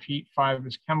 excessive heat. 5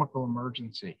 is chemical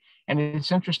emergency. And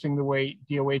it's interesting the way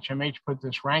DOHMH put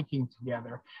this ranking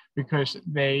together, because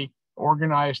they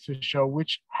organized to show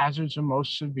which hazards are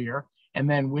most severe, and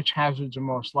then which hazards are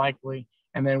most likely,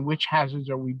 and then which hazards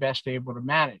are we best able to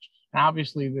manage. And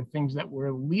obviously the things that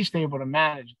we're least able to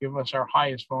manage give us our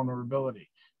highest vulnerability.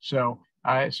 So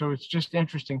it's just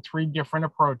interesting, 3 different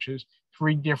approaches,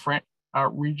 3 different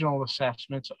regional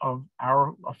assessments of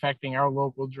affecting our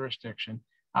local jurisdiction,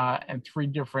 and 3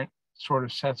 different sort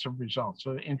of sets of results.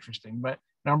 So interesting. But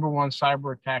number 1,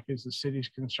 cyber attack is the city's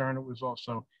concern. It was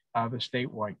also the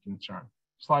statewide concern.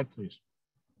 Slide, please.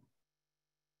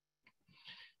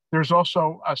 There's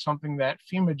also something that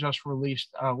FEMA just released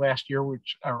last year, or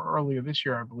earlier this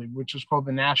year, I believe, which is called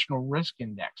the National Risk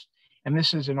Index. And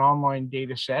this is an online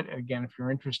data set. Again, if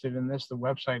you're interested in this, the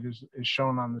website is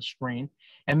shown on the screen.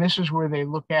 And this is where they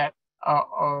look at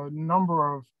a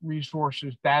number of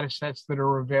resources, data sets that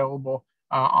are available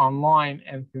online,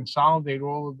 and consolidate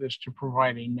all of this to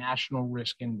provide a national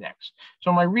risk index.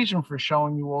 So my reason for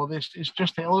showing you all this is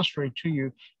just to illustrate to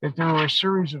you that there are a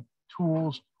series of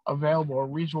tools available, or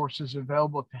resources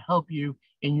available, to help you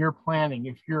in your planning.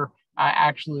 If you're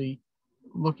actually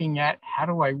looking at how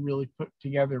do I really put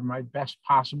together my best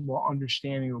possible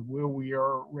understanding of where we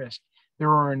are at risk, there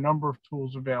are a number of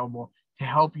tools available to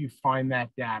help you find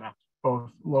that data, both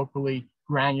locally,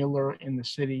 granular in the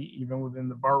city, even within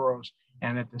the boroughs,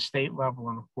 and at the state level,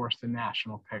 and of course the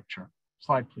national picture.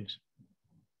 Slide, please.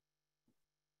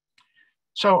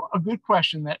 So a good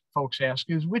question that folks ask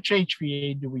is, which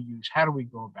HVA do we use? How do we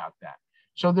go about that?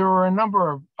 So there are a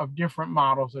number of different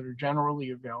models that are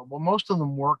generally available. Most of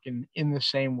them work in the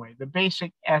same way. The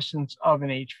basic essence of an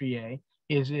HVA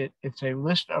is it's a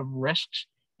list of risks,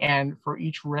 and for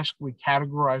each risk we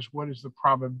categorize what is the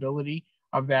probability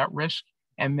of that risk,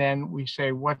 and then we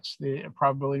say what's the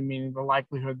probability, meaning the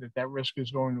likelihood that that risk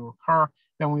is going to occur.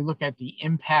 Then we look at the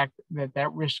impact that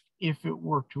that risk, if it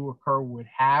were to occur, would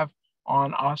have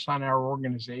on us, on our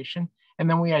organization. And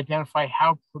then we identify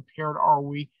how prepared are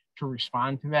we to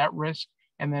respond to that risk.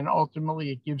 And then ultimately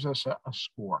it gives us a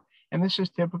score. And this is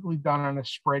typically done on a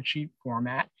spreadsheet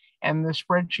format. And the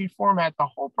spreadsheet format, the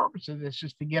whole purpose of this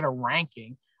is to get a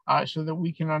ranking so that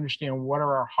we can understand what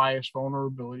are our highest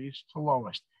vulnerabilities to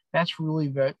lowest. That's really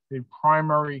the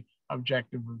primary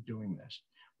objective of doing this.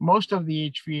 Most of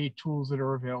the HVA tools that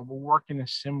are available work in a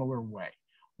similar way.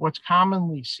 What's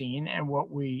commonly seen, and what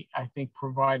we, I think,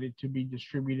 provided to be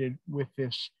distributed with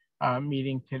this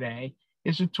meeting today,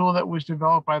 is a tool that was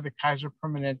developed by the Kaiser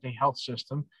Permanente Health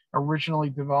System,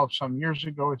 originally developed some years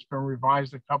ago. It's been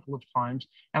revised a couple of times,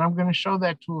 and I'm going to show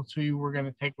that tool to you. We're going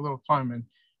to take a little time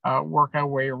and work our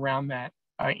way around that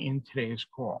in today's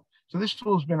call. So this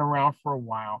tool has been around for a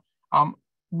while.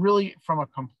 Really, from a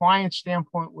compliance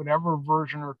standpoint, whatever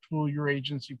version or tool your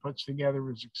agency puts together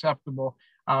is acceptable,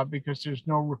 because there's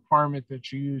no requirement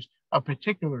that you use a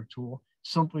particular tool,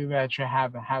 simply that you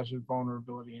have a hazard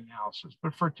vulnerability analysis.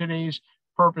 But for today's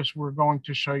purpose, we're going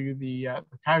to show you the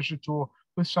Kaiser tool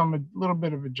with a little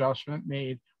bit of adjustment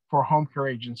made for home care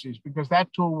agencies, because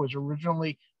that tool was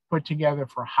originally put together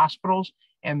for hospitals,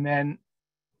 and then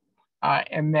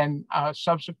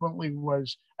subsequently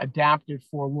was adapted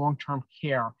for long-term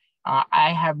care.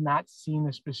 I have not seen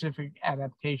a specific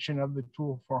adaptation of the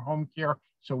tool for home care,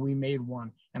 so we made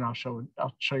one, and I'll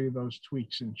show you those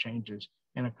tweaks and changes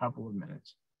in a couple of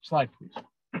minutes. Slide,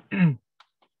 please.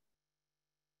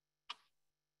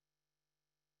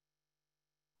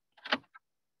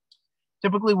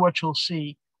 Typically, what you'll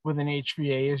see with an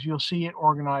HVA is you'll see it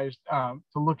organized to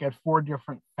look at 4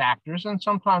 different factors, and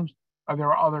sometimes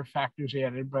there are other factors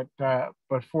added, but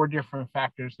 4 different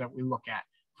factors that we look at.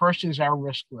 First is our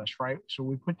risk list, right? So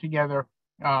we put together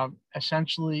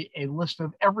essentially a list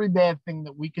of every bad thing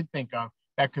that we could think of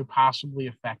that could possibly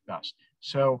affect us.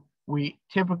 So we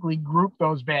typically group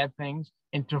those bad things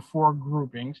into 4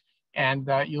 groupings, and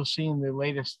you'll see in the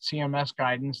latest CMS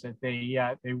guidance that they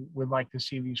would like to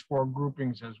see these 4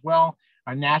 groupings as well.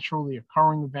 Naturally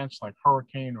occurring events like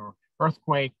hurricane or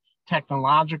earthquake,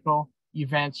 technological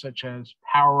events such as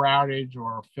power outage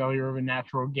or failure of a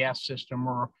natural gas system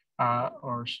or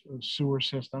sewer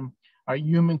system,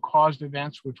 human-caused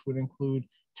events, which would include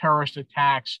terrorist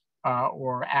attacks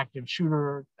or active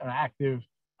shooter, active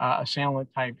assailant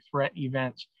type threat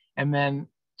events, and then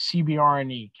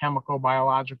CBRNE, chemical,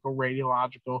 biological,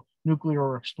 radiological, nuclear,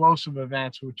 or explosive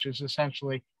events, which is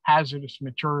essentially hazardous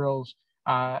materials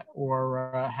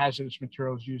or hazardous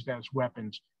materials used as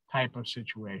weapons type of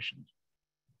situations.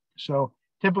 So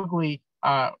typically,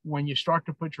 when you start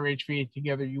to put your HVA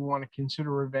together, you want to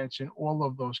consider events in all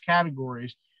of those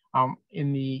categories.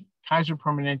 In the Kaiser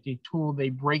Permanente tool, they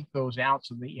break those out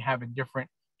so that you have a different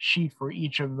sheet for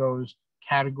each of those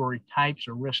category types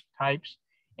or risk types.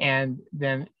 And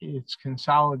then it's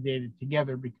consolidated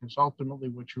together because ultimately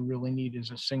what you really need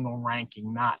is a single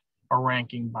ranking, not a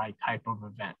ranking by type of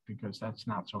event, because that's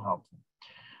not so helpful.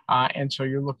 And so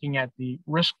you're looking at the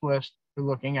risk list, you're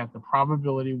looking at the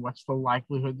probability, what's the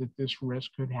likelihood that this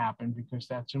risk could happen, because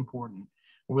that's important.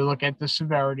 We look at the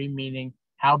severity, meaning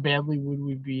how badly would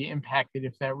we be impacted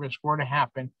if that risk were to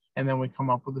happen? And then we come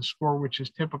up with a score, which is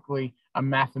typically a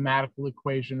mathematical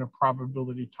equation of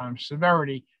probability times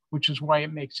severity, which is why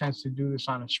it makes sense to do this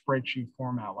on a spreadsheet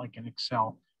format like an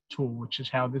Excel tool, which is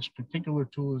how this particular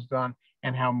tool is done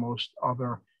and how most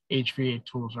other HVA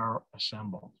tools are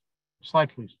assembled.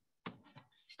 Slide, please.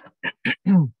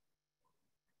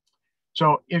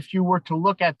 So if you were to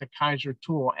look at the Kaiser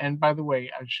tool, and by the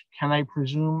way, can I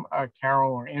presume,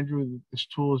 Carol or Andrew, that this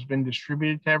tool has been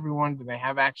distributed to everyone? Do they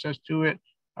have access to it?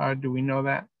 Do we know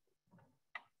that?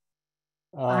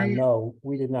 No,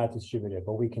 we did not distribute it,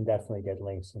 but we can definitely get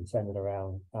links and send it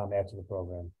around after the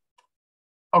program.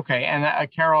 Okay,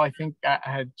 and Carol, I think I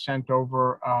had sent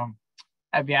over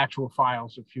the actual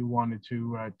files if you wanted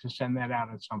to send that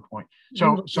out at some point.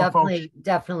 So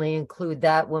definitely include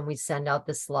that when we send out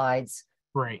the slides.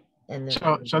 Great. And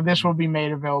so this will be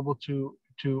made available to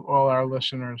all our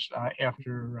listeners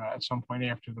after at some point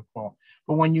after the call.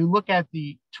 But when you look at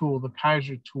the tool, the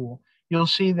Kaiser tool, you'll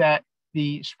see that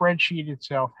the spreadsheet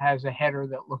itself has a header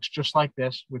that looks just like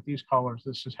this with these colors.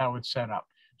 This is how it's set up.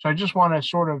 So I just want to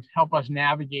sort of help us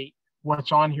navigate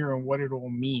what's on here and what it all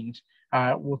means.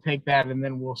 We'll take that and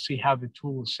then we'll see how the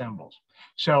tool assembles.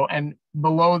 So, and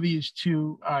below these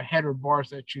two header bars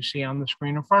that you see on the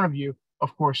screen in front of you,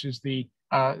 of course, is the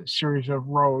series of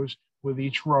rows with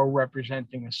each row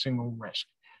representing a single risk.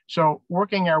 So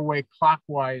working our way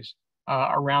clockwise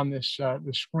around this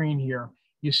the screen here,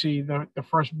 you see the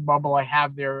first bubble I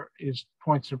have there is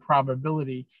points to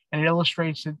probability, and it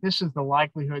illustrates that this is the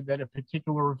likelihood that a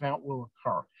particular event will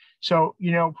occur. So,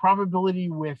 you know, probability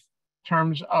with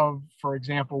terms of, for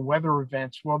example, weather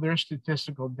events, well, there's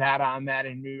statistical data on that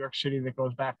in New York City that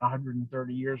goes back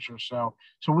 130 years or so.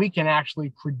 So we can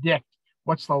actually predict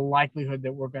what's the likelihood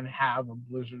that we're going to have a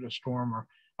blizzard, a storm, or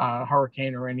a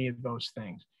hurricane, or any of those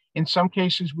things. In some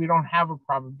cases, we don't have a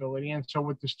probability. And so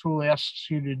what this tool asks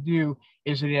you to do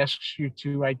is it asks you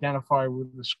to identify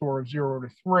with the score of 0 to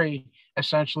 3,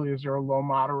 essentially, is there a low,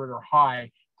 moderate, or high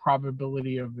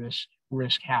probability of this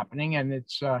risk happening? And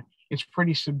it's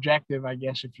pretty subjective, I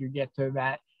guess, if you get to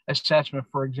that assessment.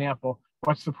 For example,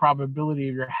 what's the probability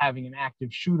of your having an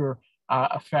active shooter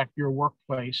affect your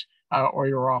workplace or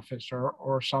your office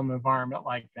or some environment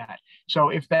like that? So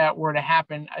if that were to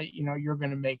happen, you know, you're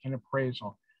going to make an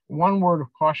appraisal. One word of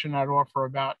caution I'd offer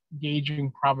about gauging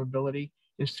probability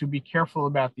is to be careful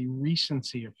about the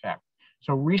recency effect.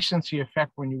 So recency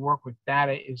effect when you work with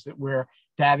data is that where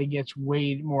data gets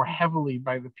weighed more heavily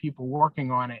by the people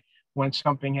working on it when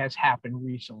something has happened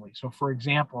recently. So for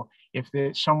example, if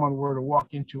someone were to walk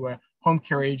into a home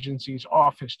care agency's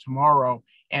office tomorrow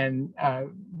and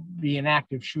be an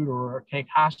active shooter or take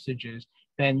hostages,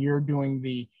 then you're doing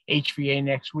the HVA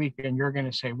next week and you're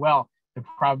going to say, well, the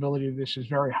probability of this is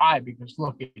very high because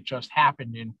look, it just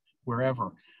happened in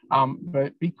wherever.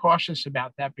 But be cautious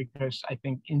about that, because I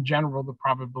think in general, the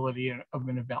probability of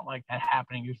an event like that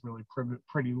happening is really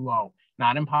pretty low.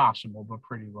 Not impossible, but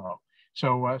pretty low.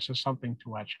 So something to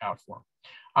watch out for.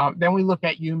 Then we look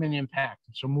at human impact.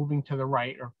 So moving to the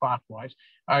right or clockwise,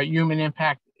 human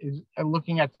impact is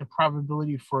looking at the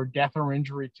probability for death or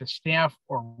injury to staff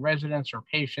or residents or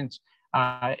patients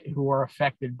who are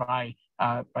affected by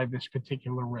this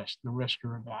particular risk, the risk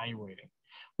you're evaluating.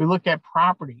 We look at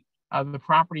property, the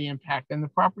property impact, and the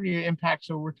property impact.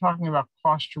 So we're talking about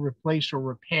cost to replace or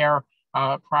repair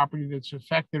property that's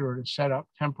affected or to set up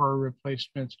temporary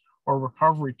replacements or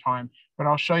recovery time. But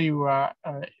I'll show you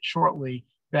shortly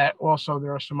that also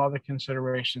there are some other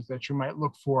considerations that you might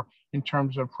look for in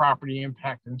terms of property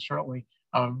impact and certainly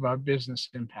of business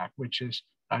impact, which is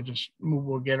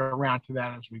we'll get around to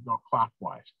that as we go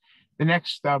clockwise. The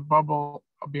next bubble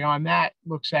beyond that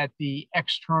looks at the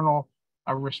external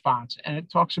response, and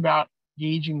it talks about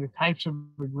gauging the types of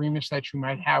agreements that you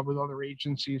might have with other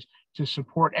agencies to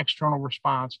support external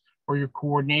response, or your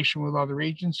coordination with other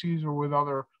agencies or with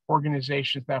other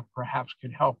organizations that perhaps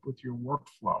could help with your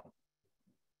workflow.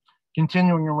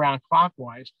 Continuing around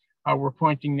clockwise, we're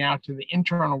pointing now to the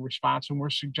internal response, and we're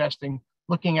suggesting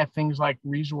looking at things like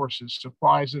resources,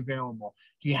 supplies available.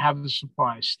 Do you have the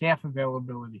supplies, staff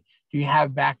availability? Do you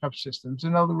have backup systems?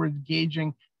 In other words,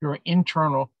 gauging your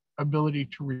internal ability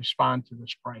to respond to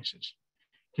this crisis.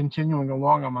 Continuing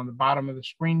along, I'm on the bottom of the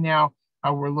screen now.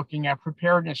 We're looking at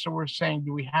preparedness. So we're saying,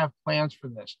 do we have plans for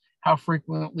this? How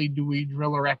frequently do we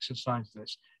drill or exercise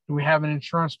this? Do we have an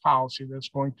insurance policy that's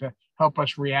going to help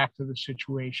us react to the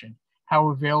situation? How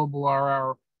available are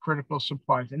our critical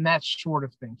supplies? And that sort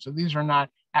of thing. So these are not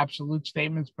absolute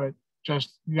statements, but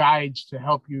just guides to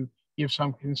help you give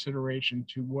some consideration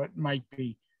to what might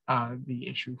be the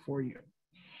issue for you.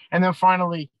 And then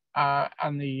finally,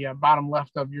 on the bottom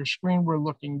left of your screen, we're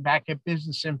looking back at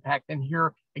business impact. And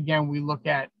here, again, we look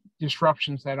at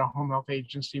disruptions that a home health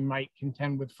agency might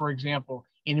contend with. For example,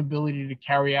 inability to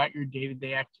carry out your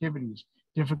day-to-day activities,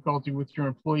 difficulty with your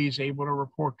employees able to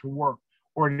report to work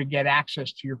or to get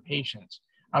access to your patients,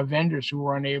 vendors who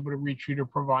are unable to reach you to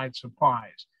provide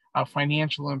supplies,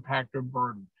 financial impact or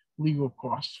burden, legal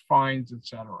costs, fines,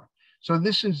 etc. So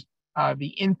this is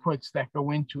the inputs that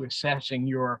go into assessing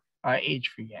your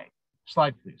HVA.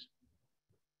 Slide, please.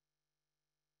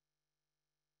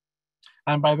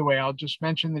 And by the way, I'll just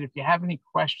mention that if you have any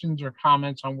questions or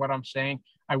comments on what I'm saying,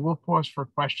 I will pause for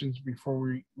questions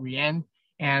before we end,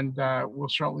 and we'll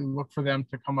certainly look for them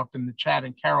to come up in the chat.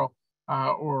 And Carol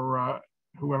or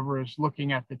whoever is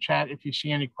looking at the chat, if you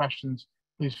see any questions,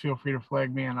 please feel free to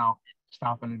flag me and I'll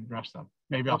stop and address them.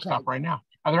 Maybe I'll stop right now.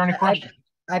 Are there any questions?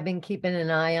 I've been keeping an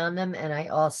eye on them, and I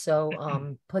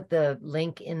also put the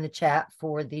link in the chat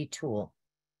for the tool.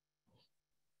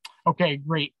 Okay,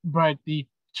 great. But the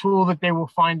tool that they will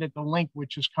find at the link,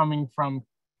 which is coming from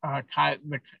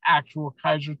the actual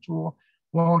Kaiser tool,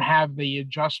 won't have the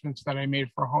adjustments that I made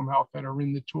for home health that are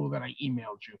in the tool that I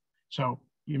emailed you. So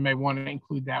you may want to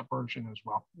include that version as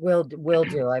well. Will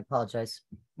do. I apologize.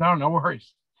 No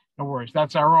worries. No worries.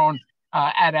 That's our own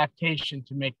adaptation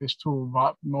to make this tool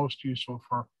most useful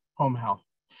for home health.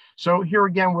 So here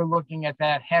again, we're looking at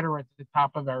that header at the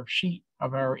top of our sheet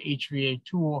of our HVA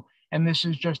tool. And this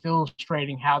is just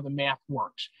illustrating how the math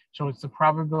works. So it's the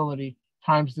probability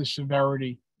times the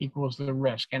severity equals the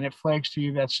risk. And it flags to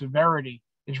you that severity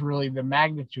is really the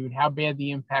magnitude, how bad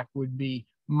the impact would be,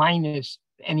 minus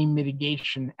any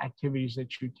mitigation activities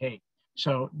that you take.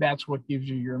 So that's what gives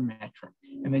you your metric.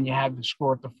 And then you have the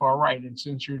score at the far right. And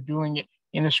since you're doing it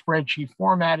in a spreadsheet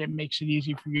format, it makes it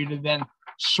easy for you to then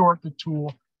sort the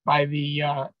tool by the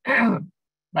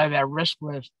by that risk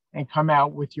list and come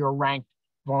out with your ranked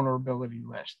vulnerability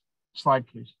list. Slide,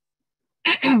 please.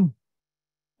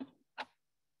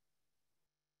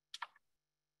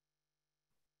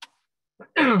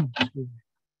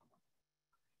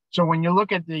 So when you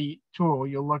look at the tool,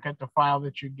 you'll look at the file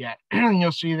that you get.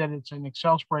 You'll see that it's an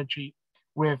Excel spreadsheet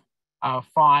with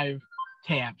 5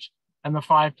 tabs. And the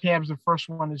 5 tabs, the first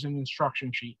one is an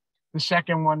instruction sheet. The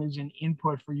second one is an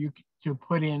input for you to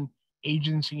put in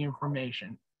agency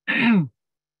information. The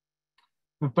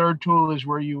third tool is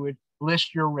where you would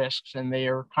list your risks, and they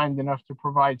are kind enough to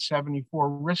provide 74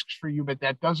 risks for you, but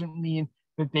that doesn't mean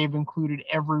that they've included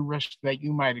every risk that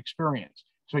you might experience.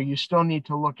 So you still need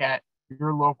to look at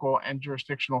your local and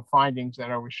jurisdictional findings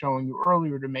that I was showing you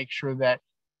earlier to make sure that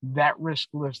that risk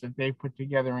list that they put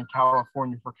together in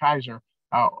California for Kaiser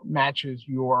matches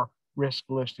your risk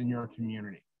list in your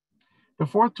community. The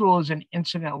fourth tool is an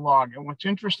incident log. And what's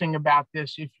interesting about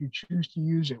this, if you choose to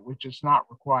use it, which is not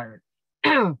required,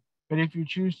 but if you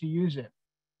choose to use it,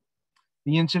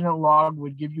 the incident log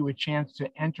would give you a chance to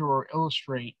enter or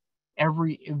illustrate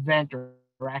every event or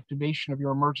activation of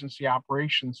your emergency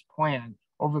operations plan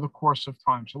over the course of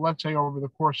time. So let's say over the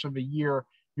course of a year,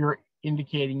 you're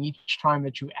indicating each time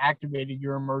that you activated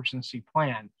your emergency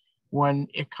plan. When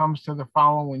it comes to the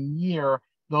following year,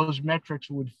 those metrics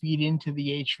would feed into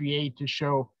the HVA to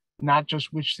show not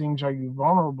just which things are you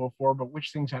vulnerable for, but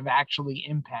which things have actually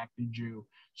impacted you.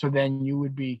 So then you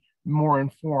would be more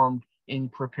informed in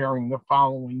preparing the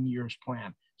following year's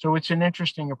plan. So it's an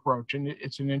interesting approach, and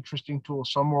it's an interesting tool.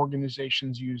 Some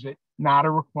organizations use it, not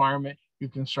a requirement. You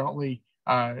can certainly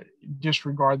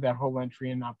disregard that whole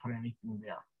entry and not put anything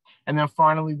there. And then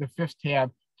finally, the fifth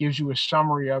tab gives you a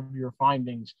summary of your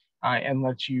findings and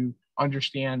lets you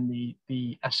understand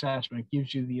the assessment,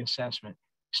 gives you the assessment.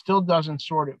 still doesn't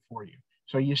sort it for you.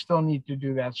 So you still need to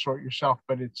do that sort yourself,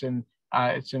 but it's in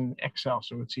Excel,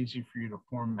 so it's easy for you to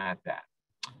format that.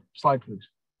 Slide, please.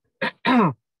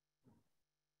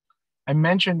 I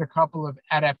mentioned a couple of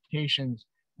adaptations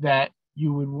that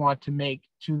you would want to make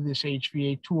to this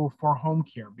HVA tool for home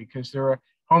care, because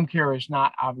home care is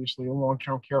not obviously a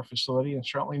long-term care facility and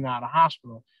certainly not a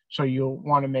hospital. So you'll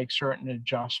want to make certain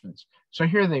adjustments. So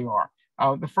here they are.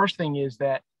 The first thing is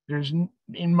that there's,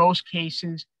 in most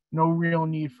cases, no real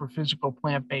need for physical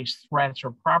plant-based threats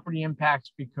or property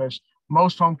impacts, because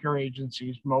most home care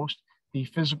agencies, the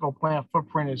physical plant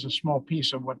footprint is a small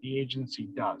piece of what the agency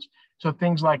does. So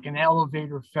things like an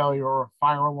elevator failure or a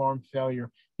fire alarm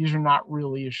failure, these are not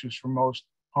really issues for most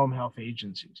home health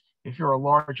agencies. If you're a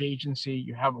large agency,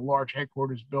 you have a large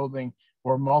headquarters building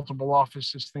or multiple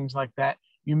offices, things like that,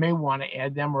 you may want to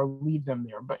add them or leave them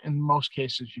there, but in most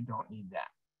cases, you don't need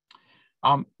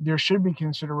that. There should be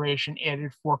consideration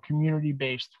added for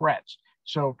community-based threats.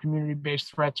 So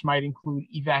community-based threats might include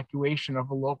evacuation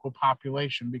of a local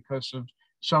population because of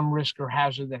some risk or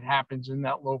hazard that happens in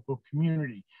that local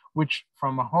community, which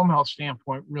from a home health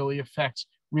standpoint really affects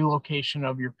relocation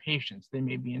of your patients. They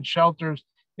may be in shelters,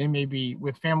 they may be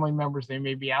with family members, they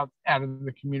may be out of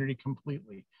the community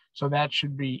completely. So that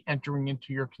should be entering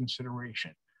into your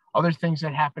consideration. Other things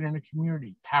that happen in a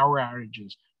community, power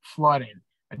outages, flooding,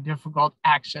 a difficult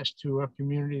access to a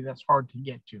community that's hard to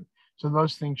get to. So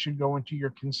those things should go into your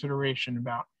consideration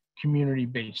about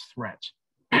community-based threats.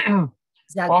 Sorry.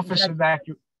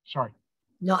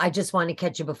 No, I just want to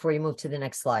catch you before you move to the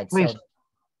next slide. Please. So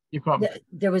you call me.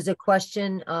 There was a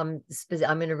question, I'm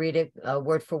going to read it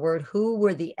word for word. Who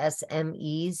were the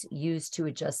SMEs used to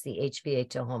adjust the HVA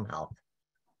to home health?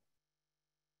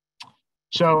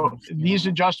 So these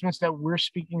adjustments that we're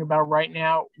speaking about right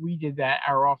now, we did that,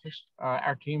 our office,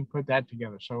 our team put that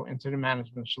together. So Incident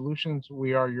Management Solutions,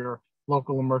 we are your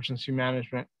local emergency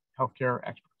management healthcare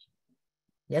experts.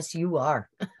 Yes, you are.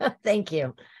 Thank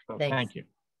you. So thank you.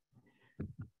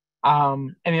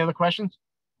 Any other questions?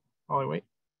 While I wait.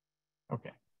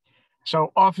 Okay.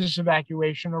 So office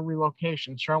evacuation or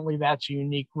relocation, certainly that's a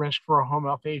unique risk for a home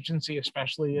health agency,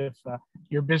 especially if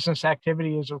your business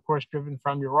activity is, of course, driven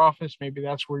from your office. Maybe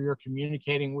that's where you're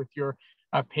communicating with your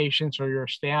patients or your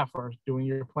staff or doing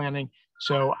your planning.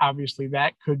 So obviously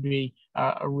that could be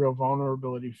a real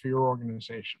vulnerability for your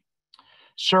organization.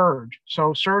 Surge.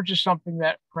 So surge is something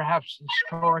that perhaps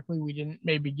historically we didn't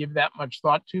maybe give that much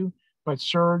thought to, but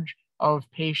surge of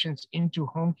patients into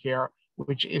home care,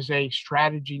 which is a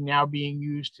strategy now being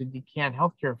used to decant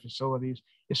healthcare facilities,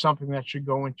 is something that should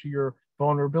go into your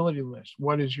vulnerability list.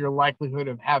 What is your likelihood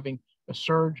of having a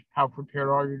surge? How prepared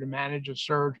are you to manage a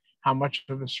surge? How much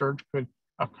of a surge could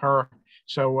occur?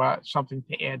 So something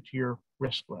to add to your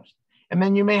risk list. And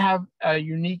then you may have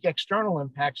unique external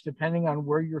impacts depending on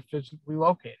where you're physically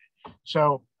located.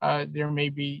 So there may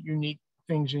be unique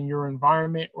things in your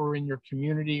environment or in your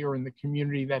community or in the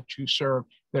community that you serve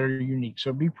that are unique.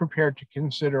 So be prepared to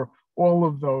consider all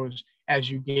of those as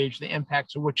you gauge the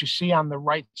impact. So what you see on the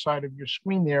right side of your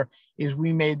screen there is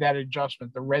we made that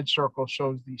adjustment. The red circle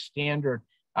shows the standard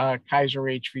Kaiser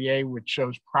HVA, which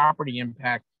shows property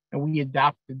impact, and we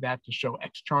adopted that to show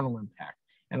external impact.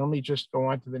 And let me just go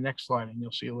on to the next slide and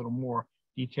you'll see a little more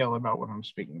detail about what I'm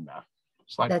speaking about.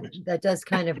 Slide, please. That does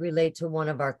kind of relate to one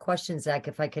of our questions, Zach,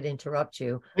 if I could interrupt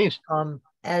you. Please.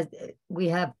 As we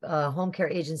have a home care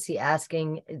agency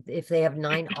asking if they have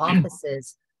 9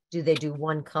 offices, do they do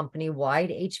one company-wide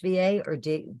HVA or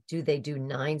do they do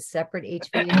 9 separate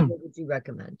HVA? What would you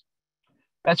recommend?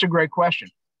 That's a great question.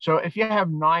 So if you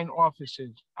have 9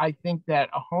 offices, I think that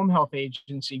a home health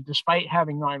agency, despite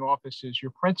having 9 offices,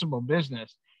 your principal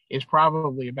business is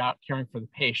probably about caring for the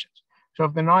patients. So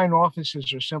if the 9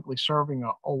 offices are simply serving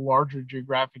a larger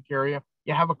geographic area,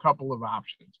 you have a couple of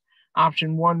options.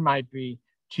 Option 1 might be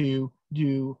to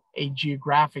do a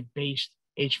geographic-based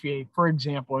HVA, for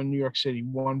example, in New York City,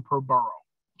 1 per borough.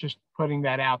 Just putting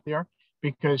that out there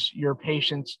because your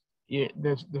patients,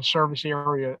 the service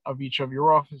area of each of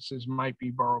your offices might be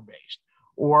borough-based,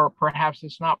 or perhaps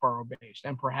it's not borough-based,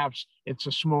 and perhaps it's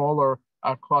a smaller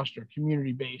cluster,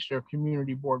 community-based or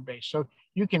community board-based. So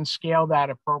you can scale that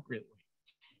appropriately.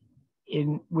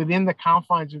 Within the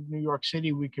confines of New York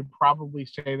City, we could probably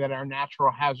say that our natural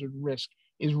hazard risk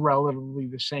is relatively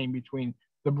the same between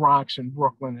the Bronx and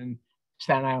Brooklyn and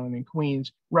Staten Island and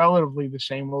Queens, relatively the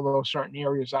same, although certain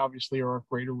areas obviously are at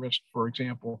greater risk, for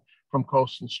example, from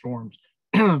coastal storms.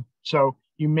 So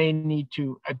you may need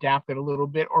to adapt it a little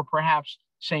bit, or perhaps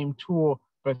same tool,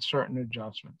 but certain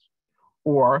adjustments.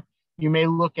 Or you may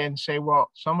look and say, well,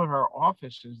 some of our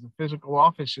offices, the physical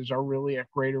offices, are really at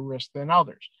greater risk than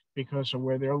others. because of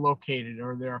where they're located,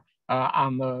 or they're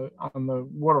on the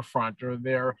waterfront, or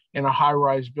they're in a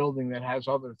high-rise building that has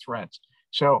other threats.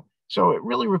 So it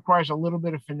really requires a little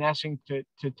bit of finessing to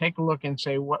take a look and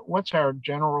say, what's our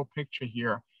general picture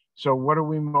here? So what are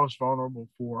we most vulnerable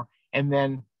for? And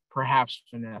then perhaps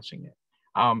finessing it.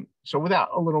 So without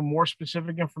a little more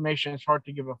specific information, it's hard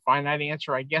to give a finite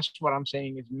answer. I guess what I'm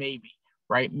saying is maybe,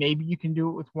 right? Maybe you can do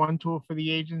it with one tool for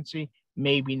the agency,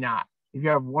 maybe not. If you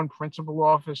have one principal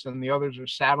office and the others are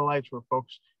satellites where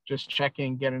folks just check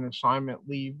in, get an assignment,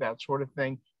 leave, that sort of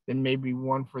thing, then maybe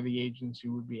one for the agency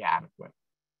would be adequate.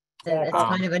 And it's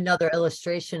kind of another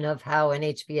illustration of how an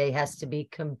HVA has to be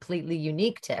completely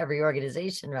unique to every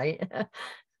organization, right?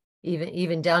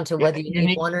 even down to whether you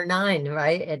need 1 or 9,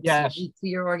 right? It's unique to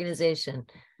your organization.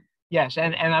 Yes,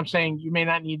 and I'm saying you may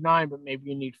not need 9, but maybe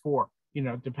you need 4, you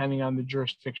know, depending on the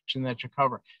jurisdiction that you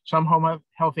cover. Some home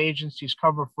health agencies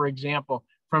cover, for example,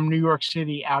 from New York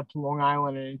City out to Long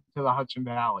Island and into the Hudson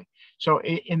Valley. So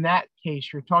in that case,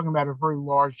 you're talking about a very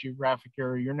large geographic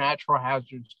area. Your natural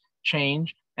hazards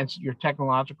change, and your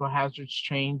technological hazards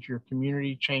change, your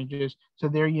community changes. So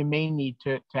there you may need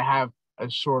to have a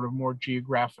sort of more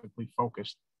geographically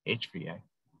focused HVA.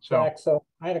 Zach, so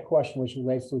I had a question which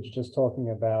relates to what you're just talking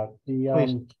about.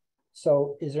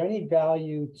 So is there any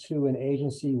value to an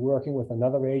agency working with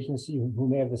another agency who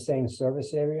may have the same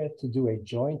service area to do a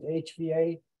joint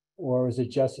HVA? Or is it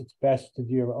just it's best to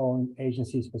do your own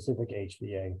agency-specific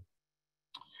HVA?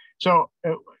 So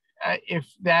if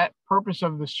that purpose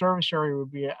of the service area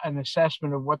would be an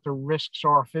assessment of what the risks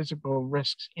are, physical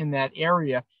risks in that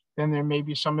area, then there may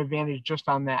be some advantage just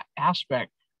on that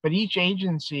aspect. But each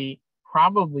agency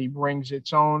probably brings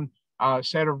its own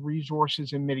set of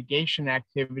resources and mitigation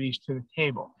activities to the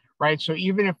table, right? So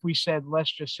even if we said,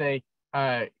 let's just say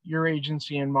your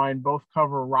agency and mine both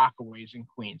cover Rockaways in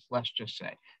Queens, let's just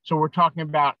say. So we're talking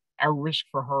about our risk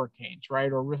for hurricanes,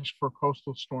 right? Or risk for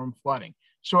coastal storm flooding.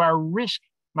 So our risk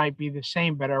might be the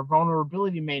same, but our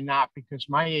vulnerability may not, because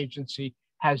my agency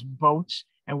has boats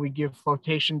and we give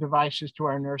flotation devices to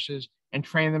our nurses and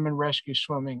train them in rescue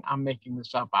swimming. I'm making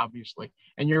this up, obviously.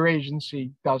 And your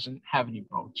agency doesn't have any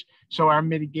boats. So our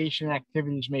mitigation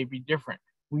activities may be different.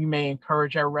 We may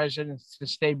encourage our residents to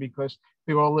stay because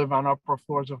they all live on upper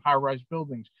floors of high-rise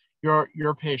buildings.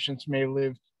 Your patients may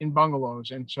live in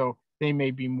bungalows, and so they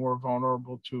may be more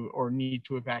vulnerable to or need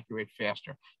to evacuate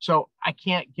faster. So I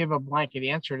can't give a blanket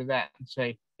answer to that and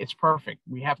say it's perfect.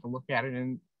 We have to look at it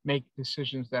and make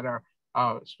decisions that are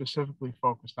specifically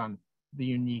focused on the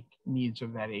unique needs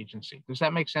of that agency. Does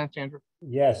that make sense, Andrew?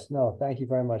 Yes, no, thank you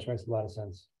very much. Makes a lot of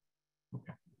sense.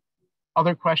 Okay.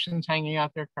 Other questions hanging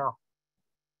out there, Carol?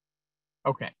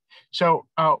 Okay, so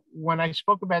when I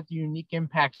spoke about the unique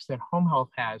impacts that home health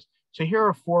has, so here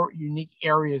are 4 unique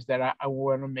areas that I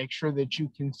want to make sure that you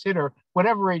consider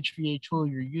whatever HVA tool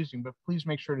you're using, but please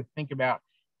make sure to think about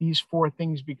these 4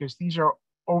 things, because these are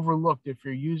overlooked. If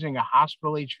you're using a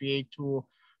hospital HVA tool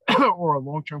or a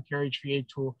long-term care HVA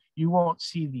tool, you won't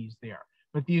see these there.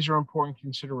 But these are important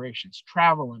considerations.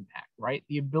 Travel impact, right?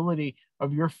 The ability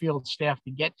of your field staff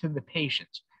to get to the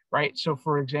patients, right? So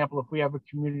for example, if we have a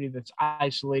community that's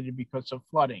isolated because of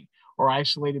flooding, or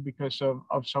isolated because of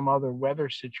some other weather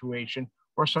situation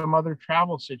or some other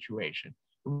travel situation,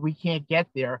 if we can't get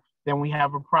there, then we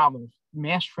have a problem. If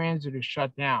mass transit is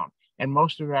shut down and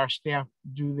most of our staff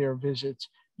do their visits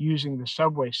using the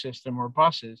subway system or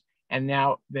buses, and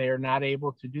now they are not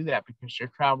able to do that because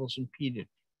their travel is impeded,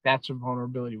 that's a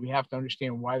vulnerability. We have to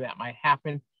understand why that might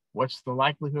happen, what's the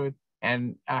likelihood,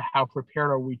 and how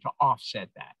prepared are we to offset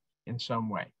that in some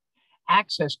way.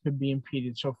 Access could be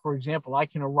impeded. So for example, I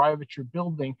can arrive at your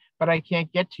building, but I can't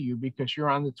get to you because you're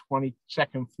on the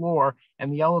 22nd floor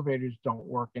and the elevators don't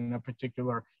work in a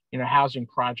particular, housing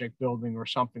project building or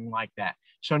something like that.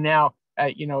 So now,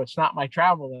 it's not my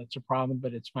travel that's a problem,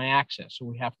 but it's my access. So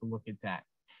we have to look at that.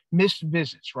 Missed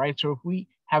visits, right? So if we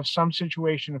have some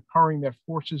situation occurring that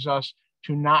forces us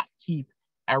to not keep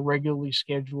our regularly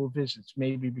scheduled visits,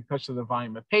 maybe because of the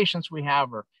volume of patients we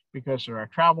have, or because of our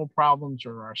travel problems,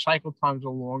 or our cycle times are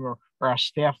longer, or our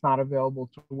staff not available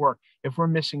to work. If we're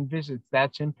missing visits,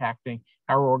 that's impacting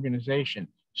our organization.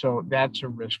 So that's a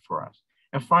risk for us.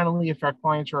 And finally, if our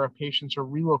clients or our patients are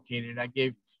relocated, I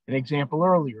gave an example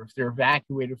earlier, if they're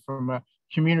evacuated from a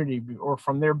community or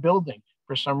from their building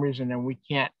for some reason, and we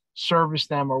can't service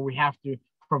them, or we have to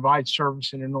provide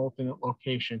service in an alternate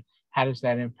location, how does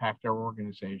that impact our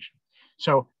organization?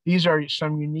 So these are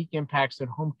some unique impacts that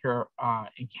home care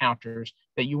encounters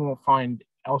that you won't find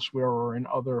elsewhere or in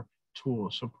other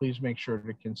tools. So please make sure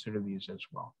to consider these as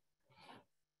well.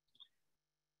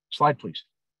 Slide, please.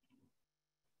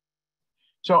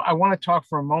 So I want to talk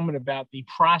for a moment about the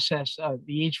process,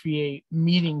 the HVA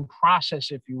meeting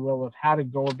process, if you will, of how to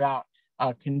go about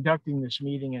conducting this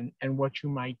meeting and what you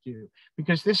might do,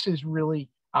 because this is really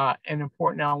an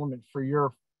important element for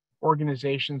your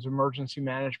organization's emergency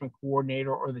management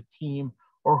coordinator or the team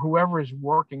or whoever is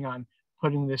working on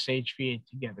putting this HVA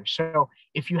together. So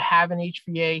if you have an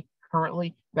HVA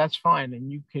currently, that's fine.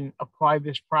 And you can apply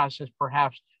this process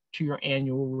perhaps to your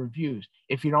annual reviews.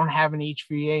 If you don't have an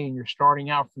HVA and you're starting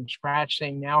out from scratch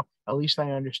saying now, at least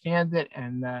I understand it.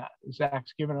 And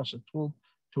Zach's given us a tool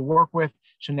to work with.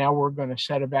 So now we're going to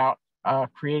set about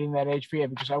creating that HVA,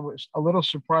 because I was a little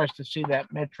surprised to see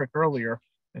that metric earlier.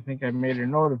 I think I made a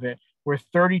note of it, where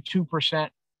 32%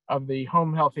 of the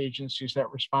home health agencies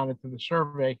that responded to the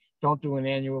survey don't do an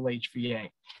annual HVA.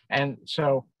 And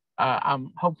so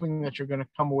I'm hoping that you're going to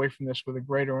come away from this with a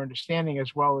greater understanding,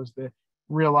 as well as the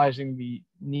realizing the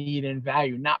need and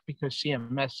value, not because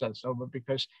CMS says so, but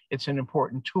because it's an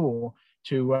important tool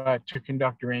to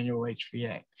conduct your annual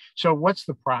HVA. So what's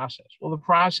the process? Well, the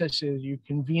process is you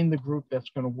convene the group that's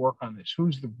going to work on this.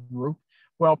 Who's the group?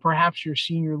 Well, perhaps your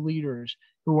senior leaders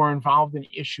who are involved in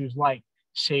issues like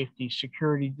safety,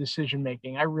 security,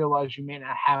 decision-making. I realize you may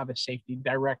not have a safety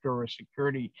director or a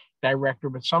security director,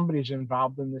 but somebody's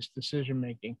involved in this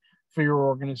decision-making for your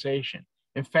organization.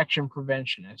 Infection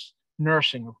preventionists,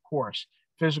 nursing, of course,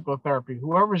 physical therapy,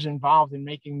 whoever's involved in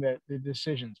making the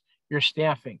decisions, your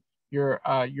staffing, your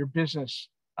business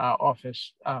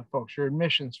office folks, your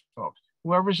admissions folks,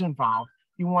 whoever's involved,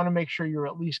 you want to make sure you're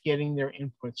at least getting their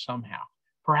input somehow.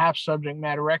 Perhaps subject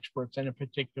matter experts in a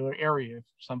particular area if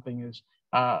something is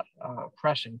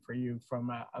pressing for you from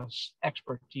a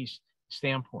expertise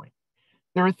standpoint.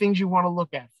 There are things you want to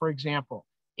look at. For example,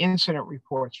 incident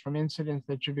reports from incidents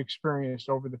that you've experienced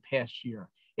over the past year,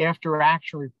 after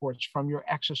action reports from your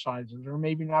exercises, or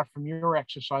maybe not from your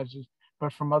exercises,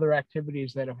 but from other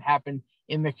activities that have happened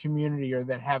in the community or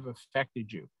that have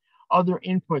affected you. Other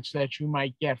inputs that you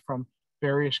might get from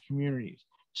various communities.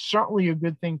 Certainly a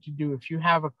good thing to do if you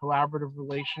have a collaborative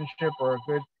relationship or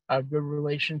a good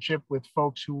relationship with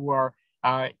folks who are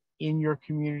in your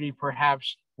community,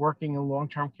 perhaps working in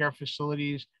long-term care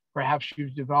facilities. Perhaps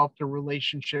you've developed a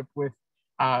relationship with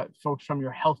folks from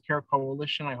your healthcare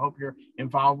coalition. I hope you're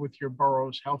involved with your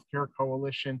borough's healthcare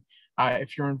coalition.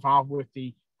 If you're involved with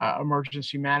the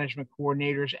emergency management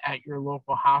coordinators at your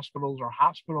local hospitals or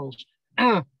hospitals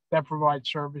that provide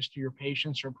service to your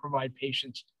patients or provide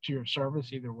patients to your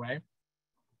service, either way.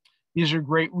 These are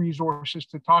great resources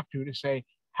to talk to say,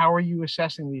 how are you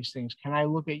assessing these things? Can I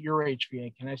look at your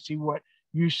HVA? Can I see what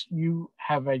you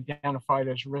have identified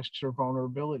as risks or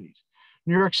vulnerabilities?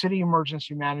 New York City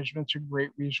Emergency Management's a great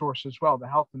resource as well. The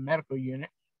Health and Medical Unit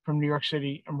from New York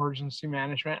City Emergency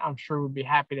Management, I'm sure would be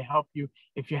happy to help you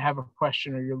if you have a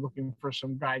question or you're looking for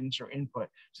some guidance or input.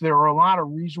 So there are a lot of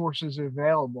resources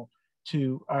available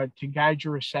to guide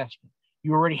your assessment.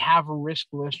 You already have a risk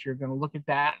list. You're going to look at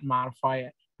that and modify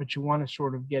it, but you want to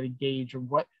sort of get a gauge of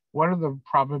what are the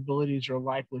probabilities or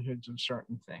likelihoods of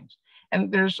certain things.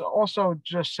 And there's also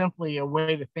just simply a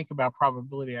way to think about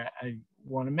probability I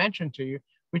want to mention to you,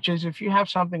 which is if you have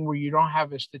something where you don't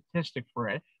have a statistic for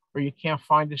it, or you can't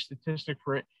find a statistic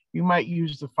for it, you might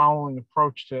use the following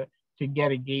approach to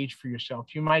get a gauge for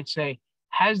yourself. You might say,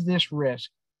 has this risk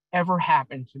ever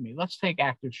happened to me? Let's take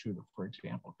active shooter, for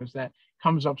example, because that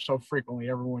comes up so frequently.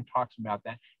 Everyone talks about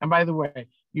that. And by the way,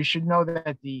 you should know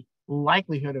that the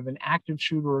likelihood of an active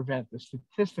shooter event, the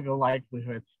statistical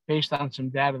likelihood, based on some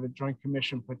data the Joint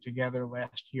Commission put together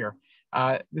last year,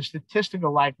 the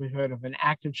statistical likelihood of an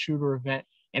active shooter event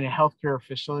in a healthcare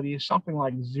facility is something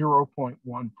like 0.1%,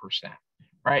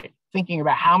 right? Thinking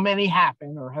about how many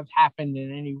happen or have happened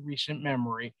in any recent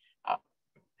memory,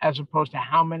 as opposed to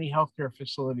how many healthcare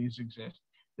facilities exist,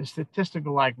 the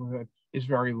statistical likelihood is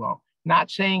very low.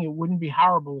 Not saying it wouldn't be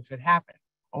horrible if it happened,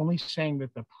 only saying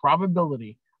that the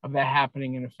probability of that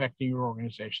happening and affecting your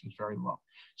organization is very low.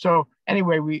 So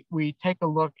anyway, we take a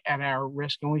look at our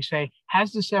risk and we say,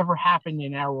 has this ever happened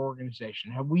in our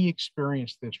organization? Have we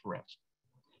experienced this risk?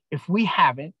 If we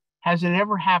haven't, has it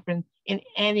ever happened in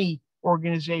any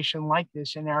organization like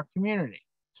this in our community?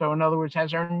 So in other words,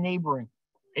 has our neighboring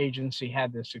agency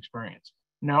had this experience?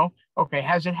 No? Okay,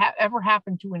 has it ever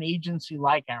happened to an agency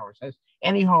like ours? Has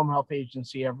any home health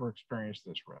agency ever experienced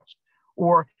this risk?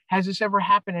 Or has this ever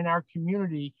happened in our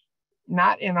community,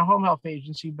 not in a home health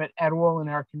agency, but at all in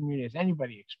our community? Has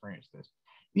anybody experienced this?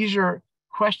 These are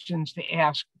questions to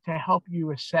ask to help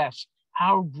you assess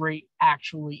how great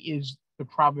actually is the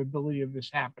probability of this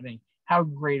happening. How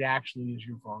great actually is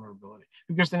your vulnerability?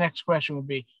 Because the next question would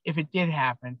be, if it did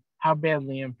happen, how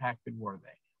badly impacted were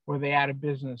they? Were they out of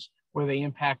business? Were they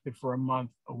impacted for a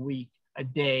month, a week, a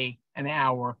day, an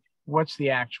hour? What's the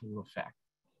actual effect?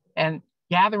 And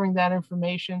gathering that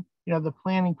information, the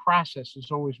planning process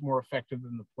is always more effective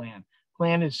than the plan.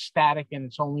 Plan is static and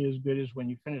it's only as good as when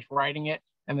you finish writing it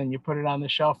and then you put it on the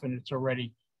shelf and it's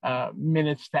already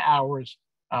minutes to hours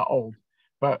old.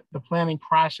 But the planning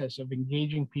process of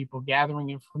engaging people, gathering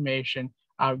information,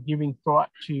 giving thought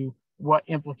to what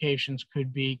implications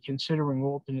could be, considering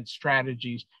alternate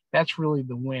strategies, that's really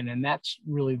the win. And that's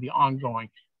really the ongoing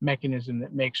mechanism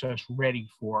that makes us ready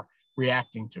for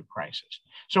reacting to crisis.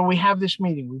 So we have this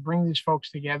meeting, we bring these folks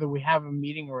together, we have a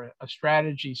meeting or a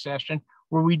strategy session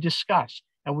where we discuss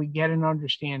and we get an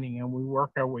understanding and we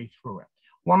work our way through it.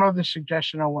 One other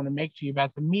suggestion I want to make to you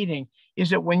about the meeting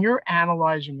is that when you're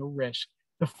analyzing a risk,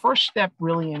 the first step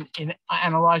really in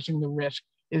analyzing the risk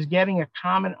is getting a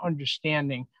common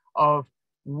understanding of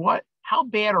how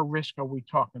bad a risk are we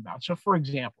talking about. So for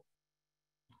example,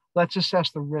 let's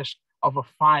assess the risk of a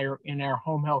fire in our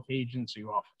home health agency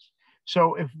office.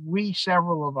 So if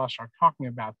several of us are talking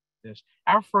about this,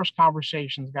 our first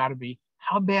conversation's got to be,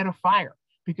 how bad a fire?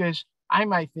 Because I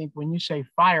might think when you say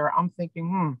fire, I'm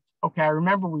thinking, okay, I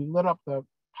remember we lit up the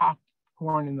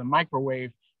popcorn in the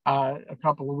microwave a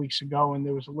couple of weeks ago and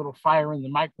there was a little fire in the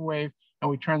microwave and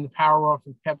we turned the power off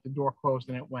and kept the door closed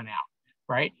and it went out,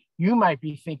 right? You might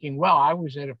be thinking, well, I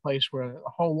was at a place where the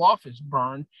whole office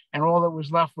burned and all that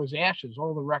was left was ashes.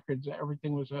 All the records,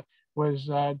 everything was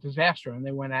a disaster and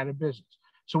they went out of business.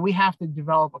 So we have to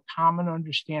develop a common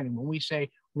understanding. When we say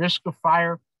risk of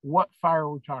fire, what fire are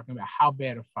we talking about? How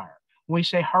bad a fire? When we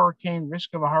say hurricane, risk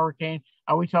of a hurricane,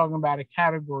 are we talking about a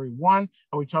category 1?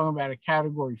 Are we talking about a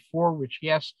category 4, which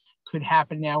yes, could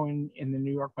happen now in the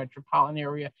New York metropolitan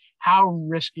area? How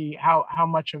risky, how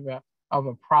much of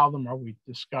a problem are we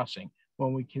discussing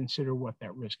when we consider what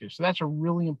that risk is? So that's a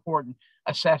really important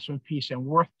assessment piece and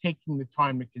worth taking the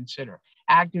time to consider.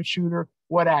 Active shooter,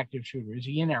 what active shooter? Is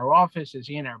he in our office? Is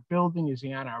he in our building? Is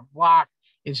he on our block?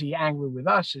 Is he angry with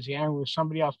us? Is he angry with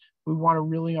somebody else? We want to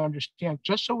really understand,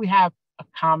 just so we have a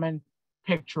common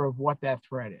picture of what that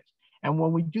threat is. And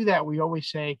when we do that, we always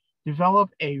say,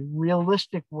 develop a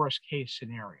realistic worst case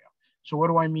scenario. So what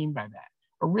do I mean by that?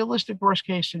 A realistic worst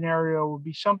case scenario would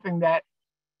be something that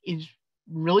is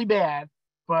really bad,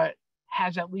 but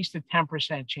has at least a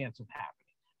 10% chance of happening.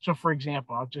 So for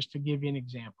example, just to give you an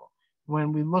example,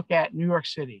 when we look at New York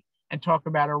City and talk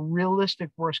about a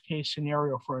realistic worst case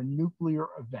scenario for a nuclear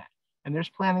event, and there's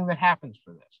planning that happens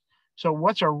for this. So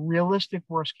what's a realistic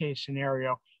worst case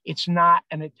scenario? It's not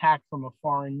an attack from a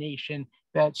foreign nation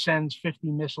that sends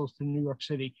 50 missiles to New York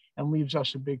City and leaves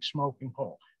us a big smoking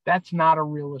hole. That's not a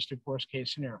realistic worst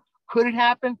case scenario. Could it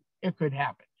happen? It could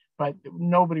happen, but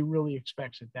nobody really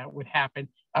expects that would happen,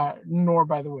 nor,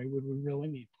 by the way, would we really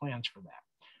need plans for that.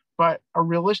 But a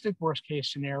realistic worst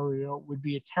case scenario would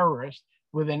be a terrorist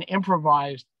with an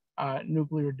improvised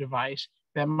nuclear device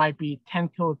that might be 10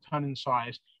 kiloton in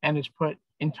size and is put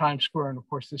in Times Square. And of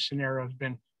course, this scenario has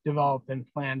been developed and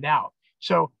planned out.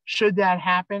 So should that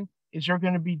happen, is there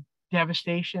going to be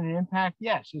devastation and impact?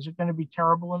 Yes. Is it going to be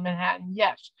terrible in Manhattan?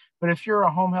 Yes. But if you're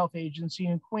a home health agency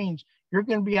in Queens, you're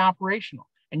going to be operational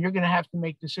and you're going to have to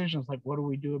make decisions like, what do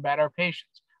we do about our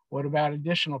patients? What about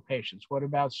additional patients? What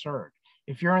about surge?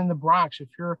 If you're in the Bronx, if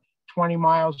you're 20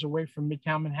 miles away from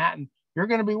Midtown Manhattan, you're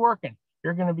going to be working,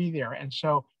 you're going to be there. And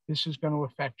so this is going to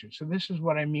affect you. So this is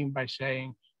what I mean by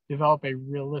saying, develop a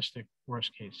realistic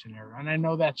worst case scenario. And I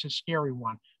know that's a scary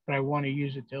one, but I want to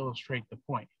use it to illustrate the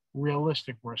point.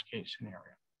 Realistic worst case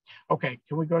scenario. Okay,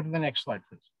 can we go to the next slide,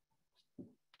 please?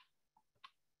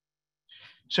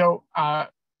 So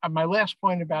my last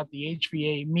point about the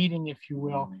HVA meeting, if you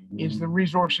will, is the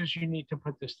resources you need to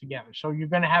put this together. So you're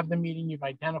going to have the meeting, you've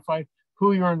identified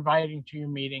who you're inviting to your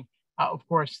meeting. Of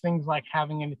course, things like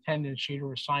having an attendance sheet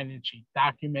or a sign-in sheet,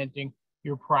 documenting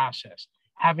your process,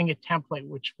 having a template,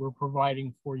 which we're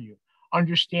providing for you,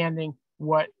 understanding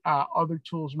what other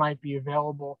tools might be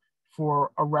available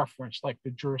for a reference, like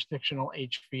the jurisdictional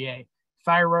HVA,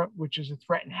 THIRA, which is a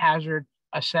threat and hazard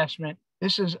assessment.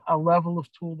 This is a level of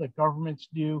tool that governments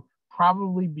do,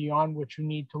 probably beyond what you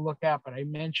need to look at, but I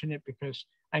mention it because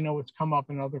I know it's come up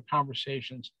in other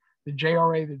conversations. The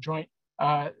JRA,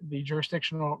 the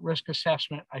jurisdictional risk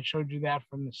assessment, I showed you that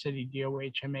from the city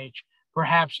DOHMH.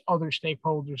 Perhaps other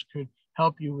stakeholders could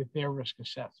help you with their risk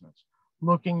assessments.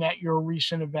 Looking at your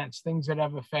recent events, things that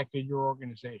have affected your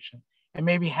organization, and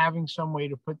maybe having some way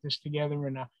to put this together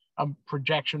in a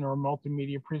projection or a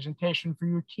multimedia presentation for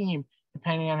your team,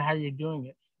 depending on how you're doing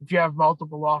it. If you have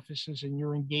multiple offices and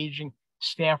you're engaging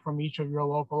staff from each of your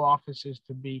local offices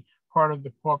to be part of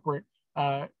the corporate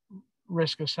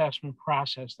risk assessment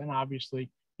process, then obviously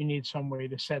you need some way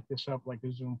to set this up like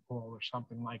a Zoom call or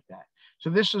something like that. So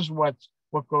this is what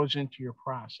goes into your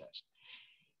process.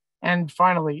 And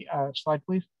finally, slide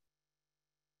please.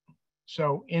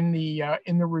 So in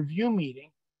the review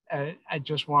meeting, I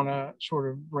just want to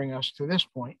sort of bring us to this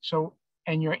point. So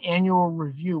in your annual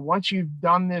review, once you've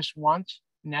done this once,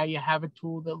 now you have a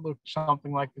tool that looks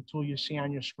something like the tool you see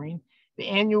on your screen. The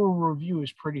annual review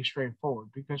is pretty straightforward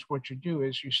because what you do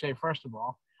is you say, first of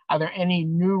all, are there any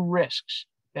new risks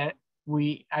that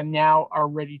we now are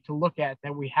ready to look at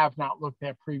that we have not looked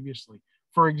at previously?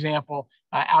 For example,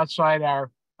 outside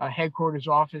our headquarters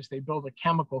office, they build a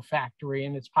chemical factory,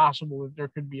 and it's possible that there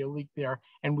could be a leak there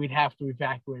and we'd have to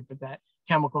evacuate, but that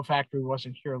chemical factory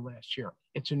wasn't here last year.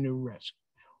 It's a new risk.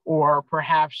 Or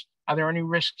perhaps, are there any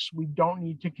risks we don't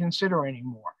need to consider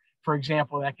anymore? For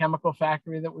example, that chemical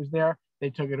factory that was there, they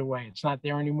took it away. It's not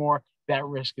there anymore. That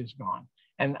risk is gone.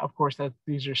 And of course,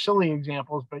 these are silly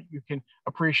examples, but you can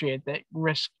appreciate that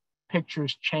risk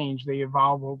pictures change. They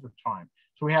evolve over time.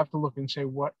 So we have to look and say,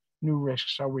 what new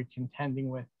risks are we contending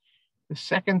with? The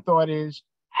second thought is,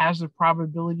 has the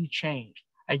probability changed?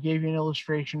 I gave you an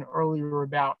illustration earlier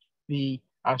about the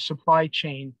supply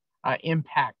chain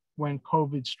impact when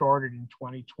COVID started in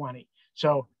 2020.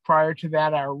 So prior to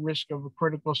that, our risk of a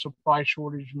critical supply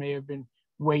shortage may have been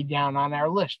way down on our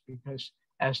list because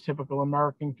as typical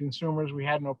American consumers, we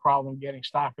had no problem getting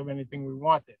stock of anything we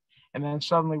wanted. And then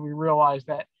suddenly we realized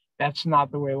that that's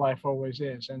not the way life always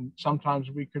is. And sometimes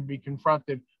we could be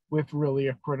confronted with really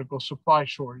a critical supply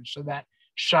shortage. So that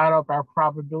shot up our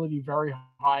probability very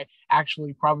high,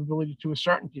 actually probability to a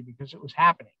certainty because it was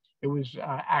happening. It was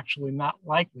actually not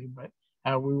likely, but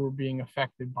we were being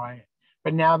affected by it.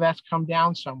 But now that's come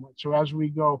down somewhat. So as we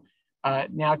go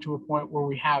now to a point where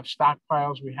we have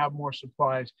stockpiles, we have more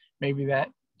supplies, maybe that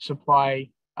supply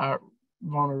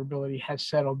vulnerability has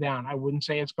settled down. I wouldn't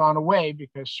say it's gone away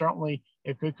because certainly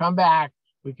it could come back.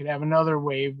 We could have another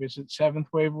wave. Is it seventh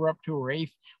wave we're up to or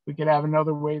eighth? We could have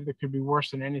another wave that could be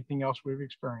worse than anything else we've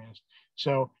experienced.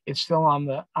 So it's still on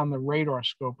the radar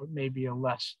scope, but maybe a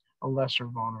lesser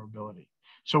vulnerability.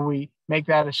 So we make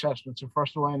that assessment. So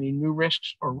first of all, any new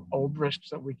risks or old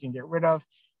risks that we can get rid of.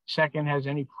 Second, has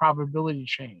any probability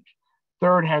change?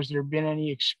 Third, has there been any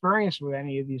experience with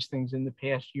any of these things in the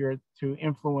past year to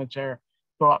influence our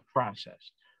thought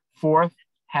process? Fourth,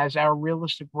 has our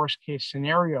realistic worst case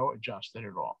scenario adjusted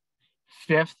at all?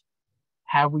 Fifth,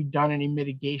 have we done any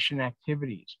mitigation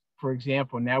activities? For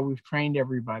example, now we've trained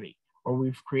everybody, or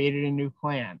we've created a new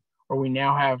plan, or we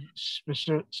now have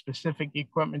specific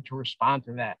equipment to respond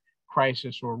to that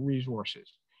crisis or resources.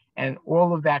 And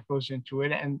all of that goes into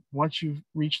it. And once you've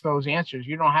reached those answers,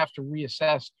 you don't have to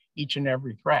reassess each and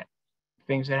every threat.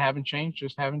 Things that haven't changed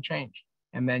just haven't changed.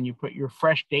 And then you put your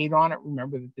fresh date on it.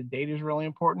 Remember that the date is really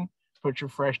important. Put your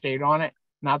fresh date on it,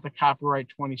 not the copyright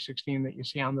 2016 that you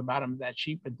see on the bottom of that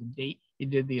sheet, but the date you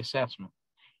did the assessment.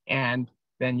 And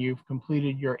then you've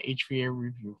completed your HVA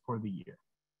review for the year.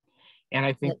 And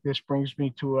I think this brings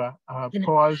me to a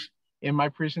pause in my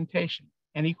presentation.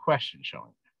 Any questions,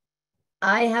 Shelley?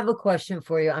 I have a question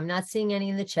for you. I'm not seeing any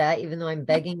in the chat, even though I'm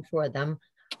begging for them.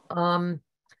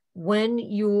 When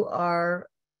you are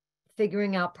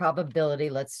figuring out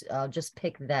probability, let's just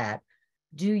pick that.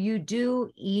 Do you do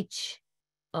each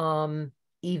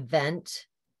event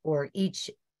or each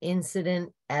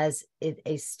incident as a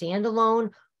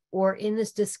standalone, or in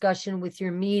this discussion with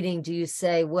your meeting, do you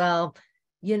say, well,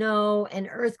 you know, an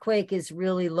earthquake is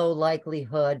really low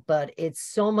likelihood, but it's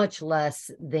so much less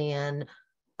than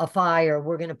a fire,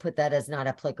 we're going to put that as not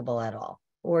applicable at all?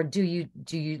 Or do you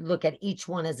look at each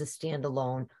one as a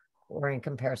standalone or in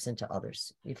comparison to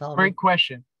others? You follow me? Great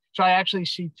question. So I actually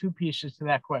see two pieces to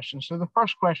that question. So the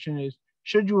first question is,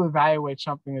 should you evaluate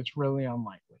something that's really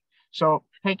unlikely? So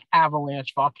take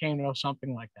avalanche, volcano,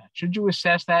 something like that. Should you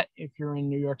assess that if you're in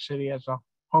New York City as a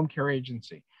home care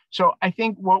agency? So I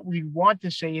think what we want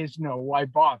to say is no, why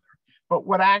bother? But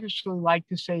what I actually like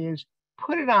to say is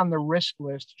put it on the risk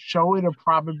list, show it a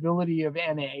probability of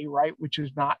NA, right, which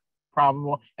is not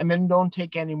probable, and then don't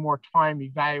take any more time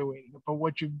evaluating it. But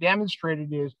what you've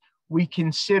demonstrated is we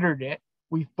considered it.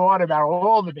 We thought about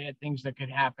all the bad things that could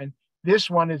happen. This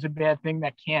one is a bad thing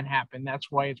that can't happen.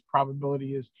 That's why its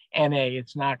probability is NA.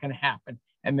 It's not going to happen.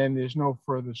 And then there's no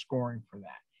further scoring for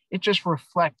that. It just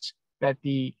reflects that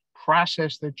the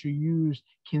process that you used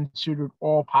considered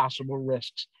all possible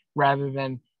risks rather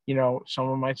than, you know,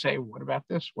 someone might say, what about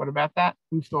this? What about that?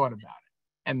 We've thought about it.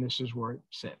 And this is where it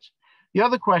sits. The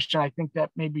other question I think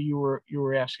that maybe you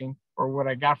were asking, or what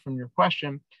I got from your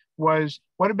question, was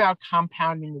what about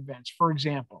compounding events? For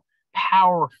example,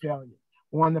 power failure.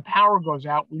 When the power goes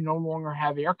out, we no longer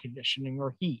have air conditioning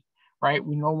or heat. right?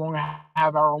 We no longer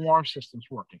have our alarm systems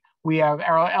working. We have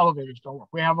our elevators don't work.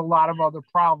 We have a lot of other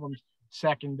problems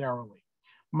secondarily.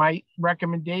 My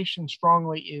recommendation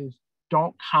strongly is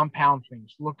don't compound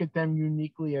things. Look at them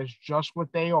uniquely as just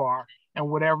what they are and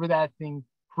whatever that thing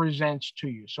presents to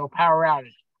you. So power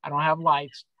outage, I don't have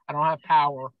lights, I don't have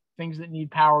power. Things that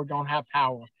need power don't have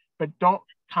power, but don't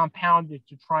compound it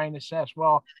to try and assess,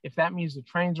 well, if that means the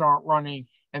trains aren't running,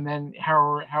 and then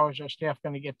how is our staff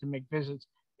going to get to make visits?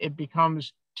 It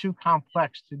becomes too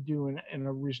complex to do in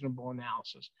a reasonable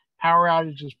analysis. Power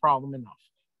outage is problem enough.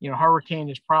 Hurricane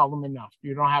is problem enough.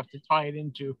 You don't have to tie it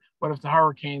into what if the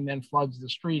hurricane then floods the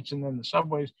streets and then the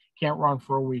subways can't run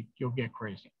for a week? You'll get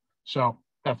crazy. So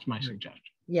that's my suggestion.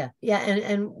 Yeah.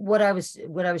 And what I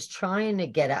was trying to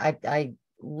get at, I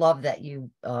love that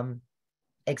you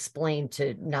explained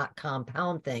to not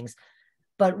compound things.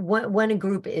 But when a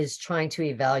group is trying to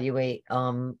evaluate,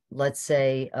 let's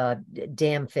say,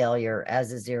 dam failure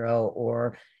as a 0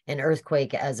 or an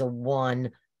earthquake as a 1,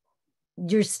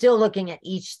 you're still looking at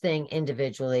each thing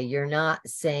individually. You're not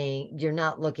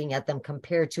looking at them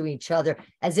compared to each other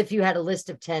as if you had a list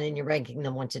of 10 and you're ranking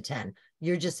them 1 to 10.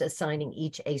 You're just assigning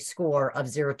each a score of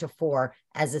 0 to 4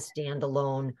 as a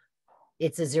standalone.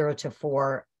 It's a 0 to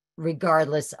 4,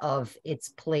 regardless of its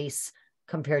place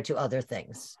compared to other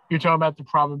things. You're talking about the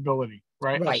probability,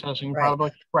 right? Right, Assessing right,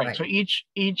 probability. Right. right. So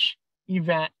each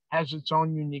event has its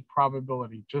own unique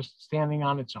probability, just standing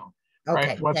on its own. Okay,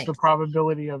 right? What's thanks. the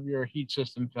probability of your heat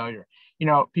system failure?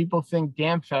 People think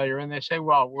dam failure and they say,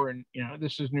 well, we're in,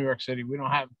 this is New York City. We don't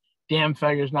have dam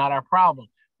failure is not our problem.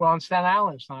 Well, in Staten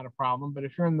Island, it's not a problem. But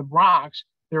if you're in the Bronx,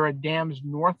 there are dams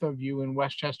north of you in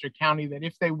Westchester County that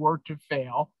if they were to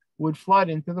fail, would flood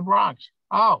into the Bronx.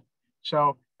 Oh,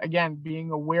 so again,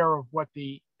 being aware of what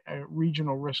the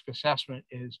regional risk assessment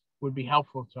is would be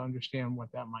helpful to understand what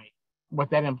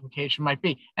that implication might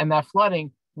be. And that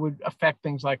flooding would affect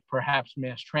things like perhaps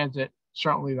mass transit,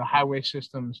 certainly the highway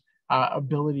systems,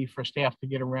 ability for staff to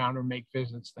get around or make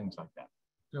visits, things like that.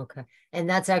 Okay. And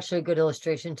that's actually a good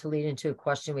illustration to lead into a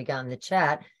question we got in the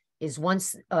chat is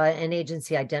once an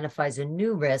agency identifies a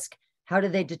new risk, how do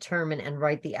they determine and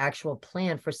write the actual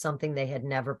plan for something they had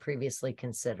never previously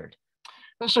considered?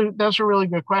 That's a really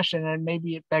good question. And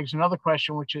maybe it begs another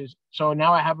question, which is, so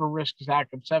now I have a risk stack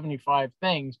of 75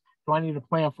 things. Do I need a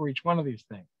plan for each one of these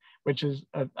things? Which is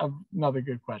another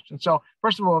good question. So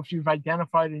first of all, if you've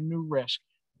identified a new risk,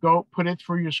 go put it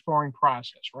through your scoring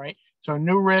process, right? So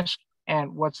new risk,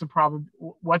 and what's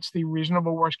the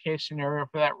reasonable worst case scenario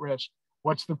for that risk?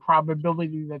 What's the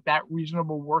probability that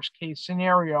reasonable worst case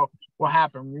scenario will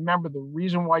happen? Remember, the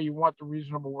reason why you want the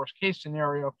reasonable worst case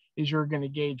scenario is you're going to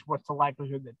gauge what's the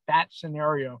likelihood that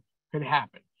scenario could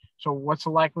happen. So what's the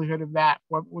likelihood of that?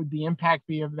 What would the impact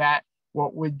be of that?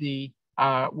 What would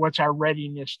what's our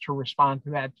readiness to respond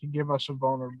to that to give us a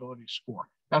vulnerability score?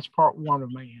 That's part 1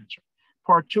 of my answer.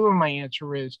 Part 2 of my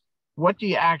answer is, what do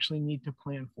you actually need to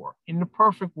plan for? In the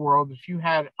perfect world, if you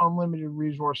had unlimited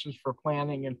resources for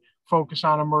planning and focus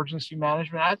on emergency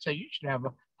management, I'd say you should have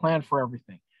a plan for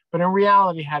everything. But in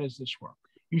reality, how does this work?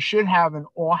 You should have an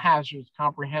all hazards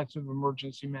comprehensive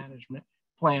emergency management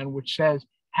plan, which says,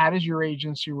 how does your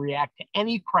agency react to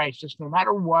any crisis, no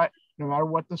matter what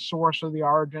the source or the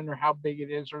origin or how big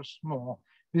it is or small?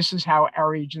 This is how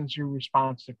our agency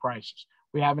responds to crisis.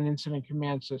 We have an incident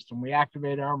command system. We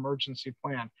activate our emergency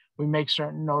plan. We make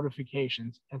certain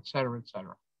notifications, et cetera, et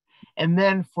cetera. And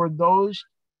then for those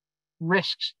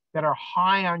risks that are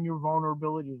high on your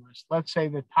vulnerability list, let's say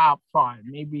the top 5,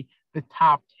 maybe the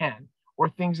top 10, or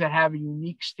things that have a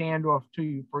unique standoff to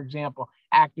you, for example,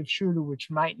 active shooter, which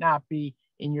might not be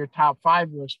in your top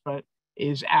 5 list, but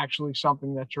is actually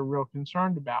something that you're real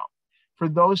concerned about. For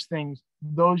those things,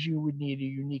 you would need a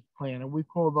unique plan. And we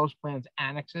call those plans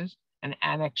annexes. An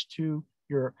annex to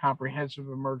your comprehensive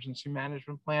emergency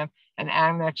management plan. An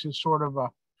annex is sort of a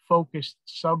focused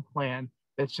sub-plan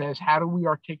that says, how do we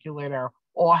articulate our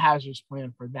all hazards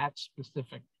plan for that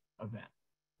specific event?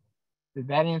 Did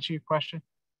that answer your question?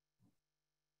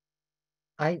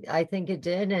 I think it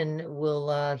did, and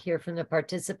we'll hear from the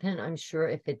participant. I'm sure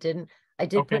if it didn't, I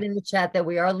did put in the chat that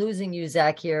we are losing you,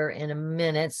 Zach, here in a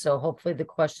minute. So hopefully the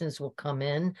questions will come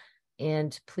in,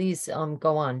 and please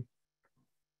go on.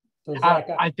 So Zach,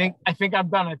 I think I'm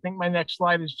done. I think my next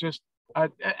slide is just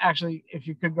actually, if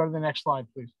you could go to the next slide,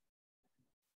 please.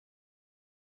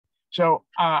 So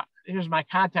here's my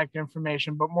contact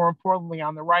information, but more importantly,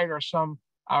 on the right are some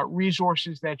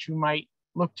resources that you might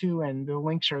look to, and the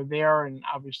links are there. And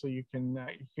obviously, you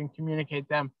can communicate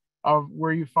them of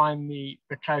where you find the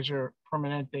Kaiser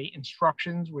Permanente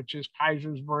instructions, which is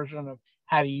Kaiser's version of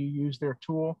how do you use their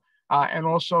tool. and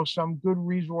also some good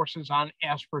resources on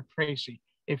Asper Tracy.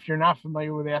 If you're not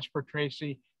familiar with Asper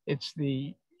Tracy, it's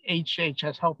the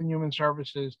HHS, Health and Human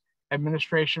Services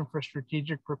Administration for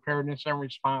Strategic Preparedness and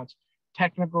Response,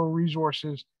 Technical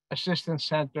Resources Assistance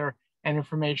Center, and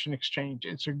Information Exchange.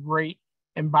 It's a great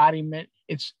embodiment.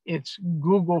 It's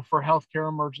Google for healthcare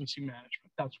emergency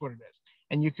management. That's what it is.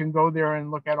 And you can go there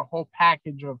and look at a whole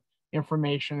package of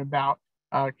information about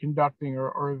conducting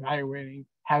or evaluating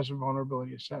hazard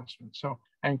vulnerability assessment. So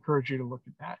I encourage you to look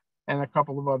at that and a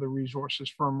couple of other resources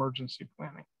for emergency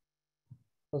planning.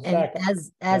 Well, And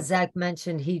Zach, as Zach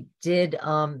mentioned, he did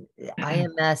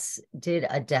IMS did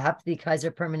adapt the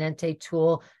Kaiser Permanente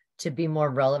tool to be more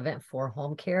relevant for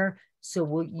home care.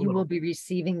 So you will be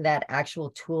receiving that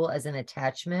actual tool as an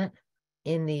attachment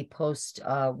in the post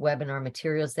webinar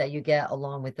materials that you get,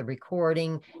 along with the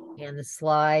recording and the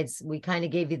slides. We kind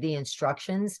of gave you the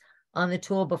instructions on the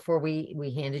tool before we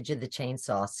handed you the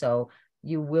chainsaw. So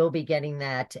you will be getting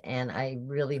that, and I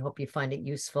really hope you find it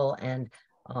useful. And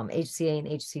HCA and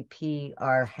HCP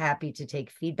are happy to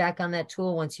take feedback on that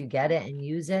tool once you get it and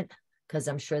use it, because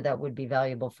I'm sure that would be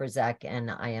valuable for Zach and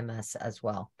IMS as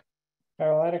well.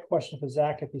 Carol, I had a question for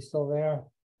Zach if he's still there.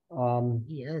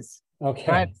 He is.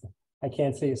 Okay, I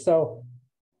can't see. So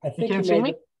I think you can't see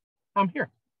me? I'm here.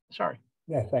 Sorry.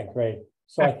 Yeah, thanks. Great.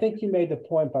 So I think you made the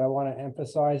point, but I want to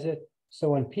emphasize it. So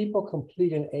when people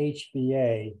complete an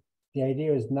HVA, the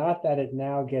idea is not that it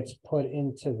now gets put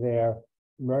into their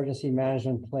emergency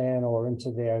management plan or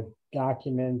into their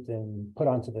document and put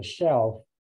onto the shelf,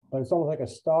 but it's almost like a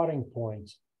starting point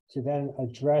to then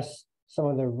address some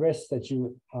of the risks that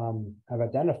you have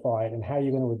identified and how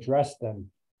you're going to address them.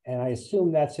 And I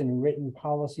assume that's in written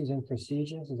policies and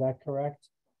procedures. Is that correct?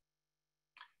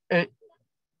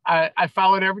 I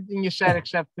followed everything you said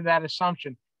except for that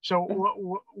assumption. So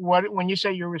what when you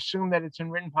say you assume that it's in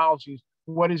written policies,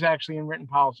 what is actually in written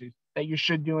policies? That you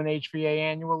should do an HVA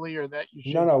annually, or that you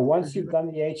should? No. Once you've done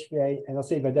the HVA, and let's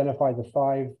say you've identified the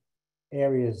 5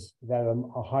 areas that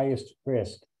are highest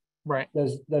risk. Right.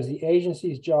 Does the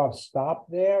agency's job stop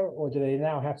there, or do they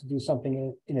now have to do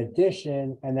something in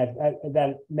addition, and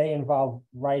that may involve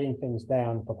writing things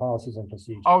down for policies and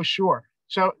procedures? Oh, sure.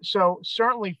 So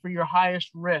certainly for your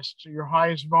highest risks or your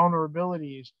highest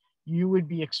vulnerabilities, you would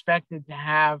be expected to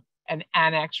have an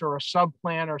annex or a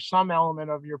sub-plan or some element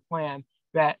of your plan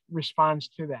that responds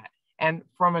to that. And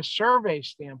from a survey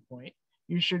standpoint,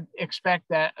 you should expect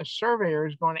that a surveyor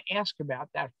is going to ask about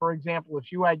that. For example,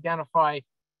 if you identify,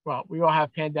 well, we all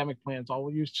have pandemic plans, I'll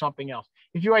use something else.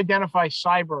 If you identify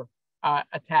cyber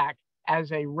attack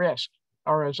as a risk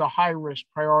or as a high risk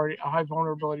priority, a high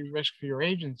vulnerability risk for your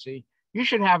agency, you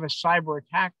should have a cyber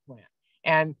attack plan.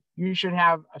 And you should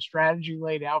have a strategy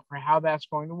laid out for how that's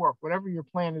going to work, whatever your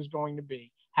plan is going to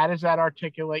be. How does that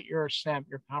articulate your SEMP,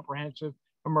 your comprehensive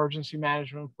emergency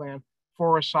management plan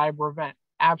for a cyber event?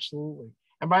 Absolutely.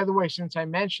 And by the way, since I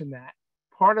mentioned that,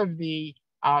 part of the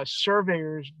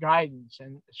surveyor's guidance,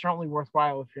 and certainly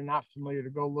worthwhile if you're not familiar to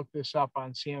go look this up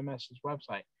on CMS's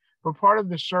website, but part of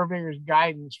the surveyor's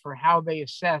guidance for how they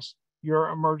assess your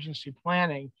emergency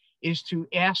planning is to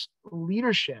ask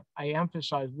leadership, I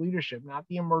emphasize leadership, not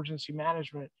the emergency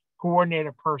management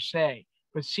coordinator per se,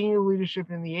 but senior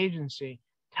leadership in the agency,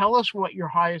 tell us what your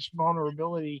highest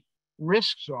vulnerability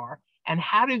risks are, and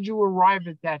how did you arrive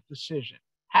at that decision?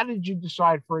 How did you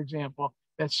decide, for example,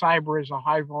 that cyber is a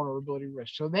high vulnerability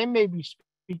risk? So they may be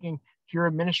speaking to your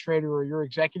administrator or your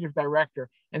executive director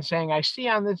and saying, I see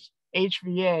on this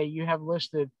HVA, you have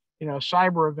listed,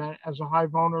 cyber event as a high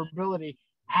vulnerability.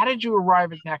 How did you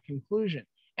arrive at that conclusion?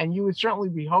 And you would certainly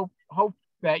be hope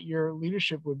that your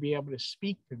leadership would be able to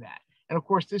speak to that. And of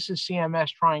course, this is CMS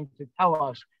trying to tell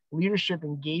us leadership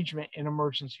engagement in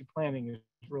emergency planning is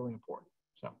really important.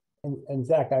 So, and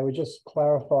Zach, I would just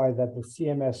clarify that the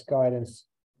CMS guidance,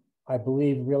 I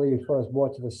believe, really refers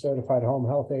more to the certified home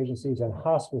health agencies and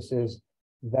hospices,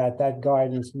 that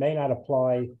guidance may not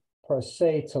apply per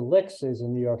se to LICSs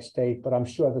in New York State, but I'm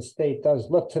sure the state does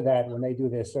look to that when they do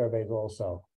their surveys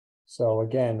also. So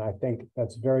again, I think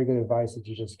that's very good advice that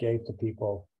you just gave to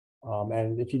people.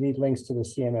 And if you need links to the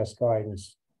CMS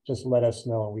guidance, just let us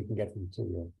know and we can get them to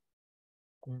you.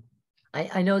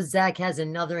 I know Zach has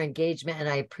another engagement, and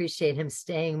I appreciate him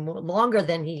staying longer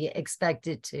than he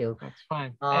expected to. That's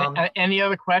fine. Any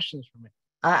other questions for me?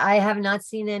 I have not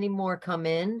seen any more come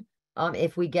in.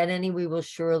 If we get any, we will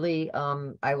surely,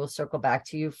 I will circle back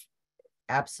to you.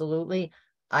 Absolutely.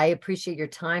 I appreciate your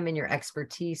time and your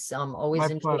expertise.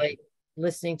 Always enjoy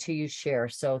listening to you share.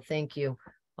 So thank you.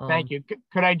 Thank you.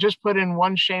 Could I just put in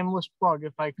one shameless plug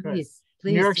if I could? Please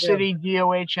New York City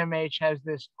DOHMH has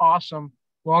this awesome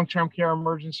long-term care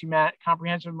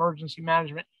comprehensive emergency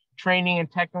management training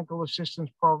and technical assistance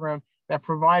program that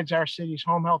provides our city's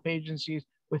home health agencies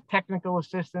with technical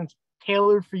assistance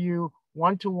tailored for you,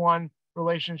 one-to-one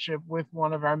relationship with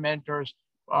one of our mentors.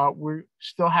 We're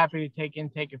still happy to take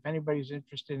intake. If anybody's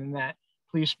interested in that,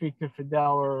 please speak to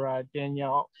Fidel or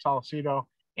Danielle Salcido,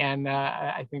 and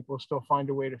I think we'll still find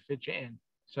a way to fit you in.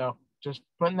 So just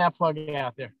putting that plug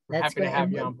out there. We're That's happy great. to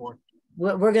have you on board.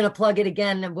 We're going to plug it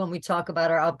again when we talk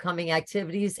about our upcoming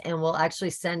activities, and we'll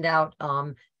actually send out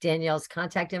Danielle's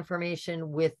contact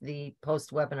information with the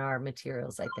post-webinar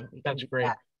materials. I think we can That's do great.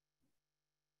 that.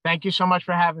 Thank you so much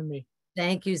for having me.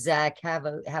 Thank you, Zach. Have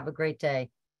a great day.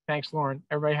 Thanks, Lauren.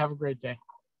 Everybody have a great day.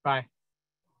 Bye.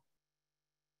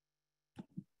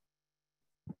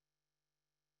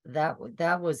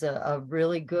 That was a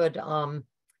really good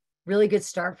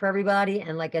start for everybody.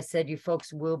 And like I said, you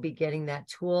folks will be getting that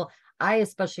tool. I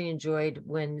especially enjoyed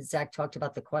when Zach talked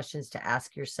about the questions to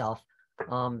ask yourself,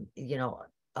 you know,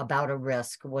 about a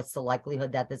risk. What's the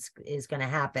likelihood that this is going to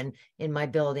happen in my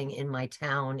building, in my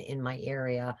town, in my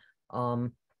area?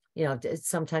 You know, it's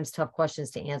sometimes tough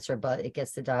questions to answer, but it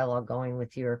gets the dialogue going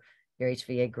with your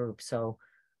HVA group. So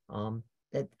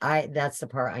that's the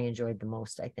part I enjoyed the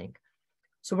most, I think.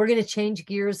 So we're going to change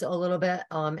gears a little bit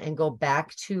and go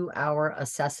back to our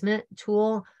assessment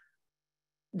tool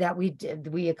that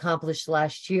we accomplished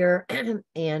last year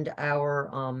and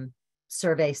our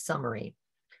survey summary.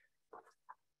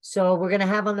 So we're going to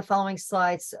have on the following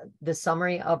slides the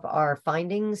summary of our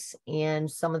findings and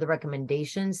some of the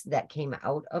recommendations that came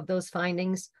out of those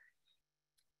findings.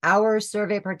 Our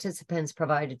survey participants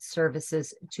provided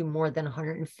services to more than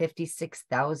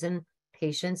 156,000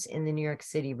 patients in the New York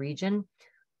City region.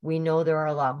 We know there are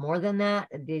a lot more than that.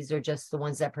 These are just the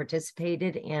ones that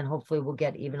participated, and hopefully we'll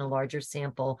get even a larger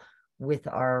sample with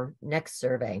our next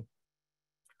survey.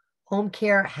 Home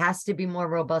care has to be more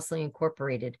robustly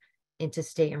incorporated into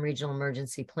state and regional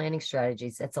emergency planning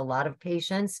strategies. That's a lot of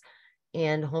patients,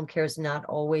 and home care is not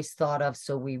always thought of.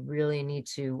 So we really need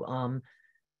to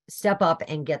step up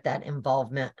and get that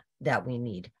involvement that we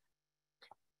need.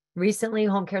 Recently,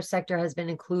 home care sector has been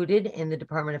included in the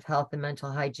Department of Health and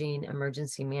Mental Hygiene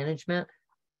emergency management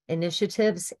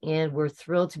initiatives, and we're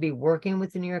thrilled to be working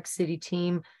with the New York City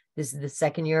team. This is the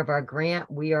second year of our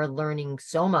grant. We are learning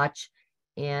so much,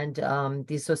 and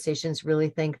the associations really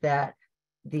think that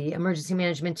the emergency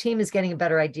management team is getting a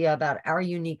better idea about our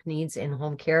unique needs in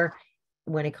home care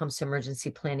when it comes to emergency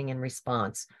planning and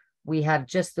response. We have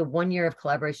just the 1 year of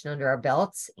collaboration under our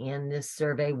belts, and this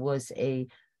survey was a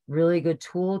really good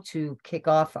tool to kick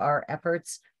off our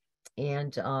efforts.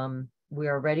 And we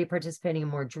are already participating in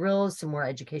more drills, some more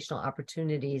educational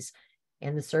opportunities,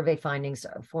 and the survey findings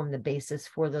form the basis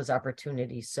for those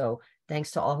opportunities. So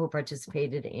thanks to all who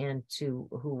participated and to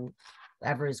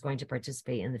whoever is going to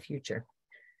participate in the future.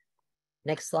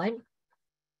 Next slide.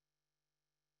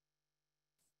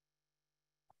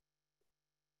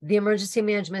 The emergency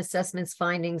management assessments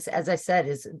findings, as I said,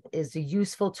 is a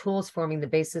useful tools forming the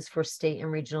basis for state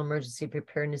and regional emergency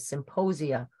preparedness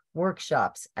symposia,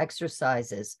 workshops,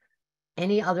 exercises.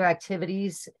 Any other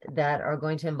activities that are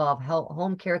going to involve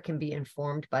home care can be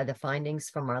informed by the findings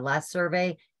from our last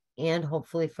survey and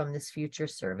hopefully from this future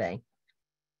survey.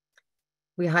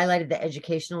 We highlighted the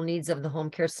educational needs of the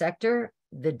home care sector.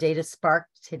 The data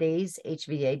sparked today's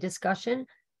HVA discussion.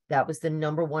 That was the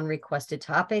 #1 requested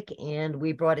topic, and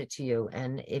we brought it to you.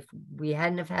 And if we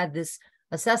hadn't have had this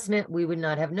assessment, we would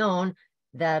not have known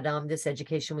that this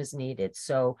education was needed.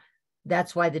 So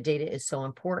that's why the data is so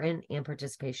important, and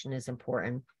participation is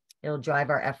important. It'll drive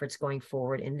our efforts going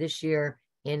forward in this year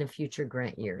and in future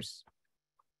grant years.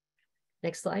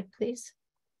 Next slide, please.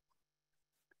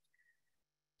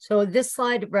 So this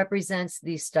slide represents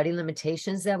the study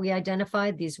limitations that we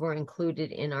identified. These were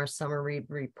included in our summary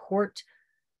report.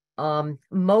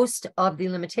 Most of the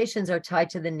limitations are tied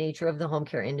to the nature of the home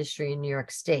care industry in New York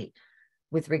State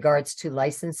with regards to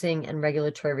licensing and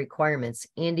regulatory requirements.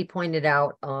 Andy pointed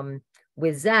out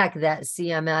with Zach that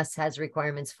CMS has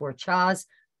requirements for CHAs,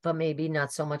 but maybe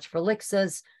not so much for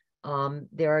LICSAs.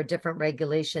 There are different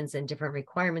regulations and different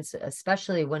requirements,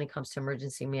 especially when it comes to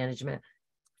emergency management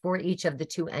for each of the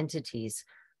two entities.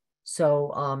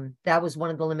 So that was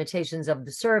one of the limitations of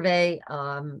the survey.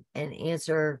 An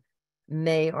answer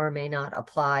may or may not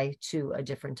apply to a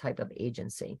different type of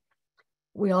agency.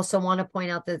 We also want to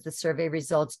point out that the survey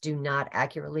results do not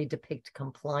accurately depict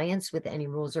compliance with any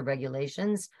rules or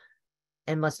regulations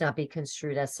and must not be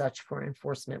construed as such for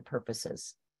enforcement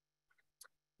purposes.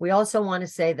 We also want to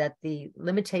say that the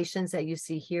limitations that you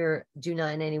see here do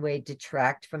not in any way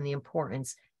detract from the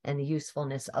importance and the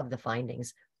usefulness of the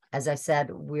findings. As I said,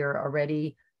 we're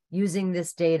already using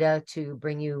this data to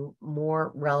bring you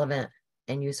more relevant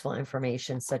and useful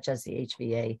information, such as the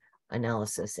HVA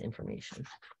analysis information.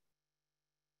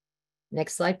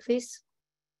 Next slide, please.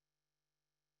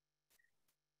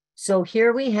 So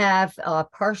here we have a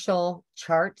partial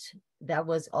chart that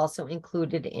was also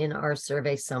included in our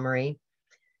survey summary.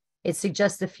 It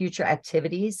suggests the future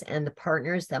activities and the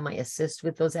partners that might assist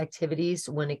with those activities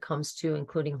when it comes to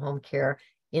including home care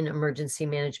in emergency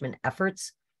management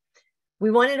efforts. We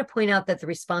wanted to point out that the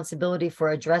responsibility for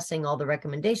addressing all the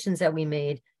recommendations that we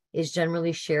made is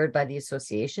generally shared by the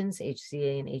associations,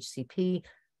 HCA and HCP,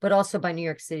 but also by New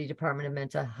York City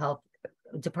Department of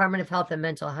Health and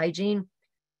Mental Hygiene,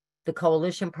 the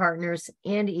coalition partners,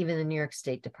 and even the New York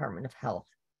State Department of Health.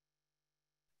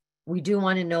 We do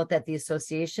want to note that the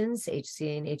associations,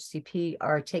 HCA and HCP,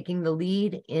 are taking the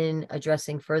lead in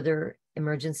addressing further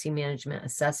emergency management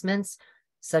assessments,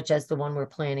 such as the one we're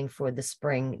planning for the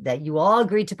spring that you all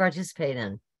agreed to participate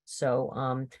in.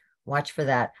 So watch for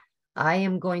that. I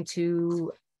am going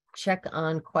to check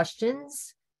on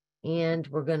questions, and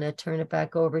we're going to turn it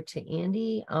back over to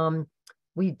Andy.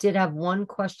 We did have one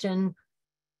question.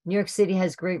 New York City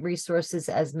has great resources,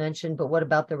 as mentioned, but what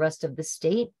about the rest of the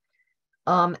state?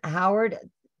 Howard,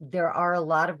 there are a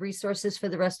lot of resources for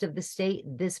the rest of the state.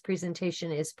 This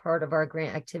presentation is part of our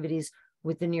grant activities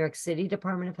with the New York City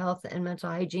Department of Health and Mental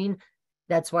Hygiene.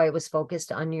 That's why it was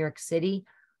focused on New York City.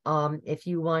 If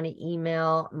you want to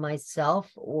email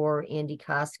myself or Andy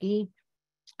Koski,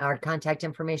 our contact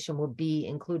information will be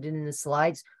included in the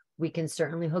slides. We can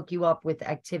certainly hook you up with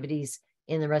activities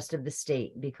in the rest of the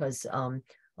state, because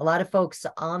a lot of folks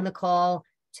on the call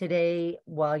today,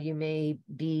 while you may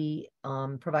be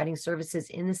providing services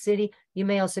in the city, you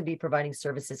may also be providing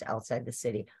services outside the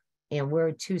city. And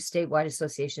we're two statewide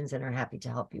associations and are happy to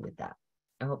help you with that.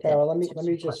 I hope Carol, that let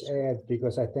me just add,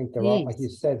 because I think there are, like you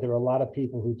said, there are a lot of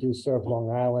people who do serve Long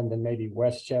Island and maybe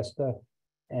Westchester.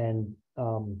 And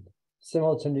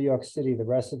similar to New York City, the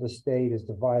rest of the state is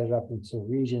divided up into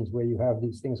regions where you have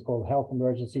these things called health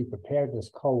emergency preparedness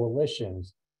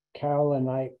coalitions. Carol and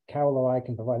I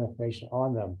can provide information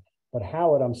on them. But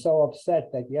Howard, I'm so upset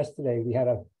that yesterday we had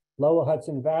a Lower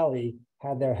Hudson Valley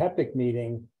had their HEPIC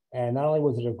meeting. And not only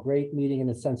was it a great meeting in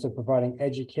the sense of providing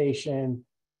education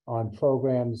on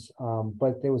programs,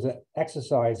 but there was an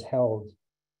exercise held.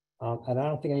 And I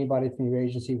don't think anybody from your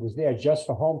agency was there, just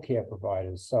for home care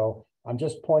providers. So I'm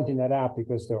just pointing that out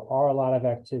because there are a lot of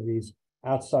activities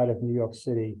outside of New York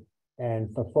City.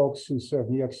 And for folks who serve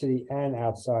New York City and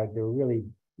outside, there are really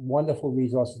wonderful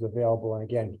resources available. And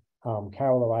again,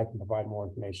 Carol or I can provide more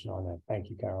information on that. Thank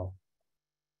you, Carol.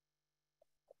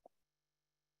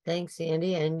 Thanks,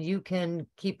 Andy. And you can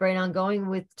keep right on going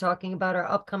with talking about our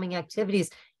upcoming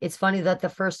activities. It's funny that the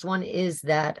first one is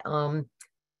that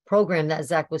program that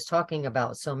Zach was talking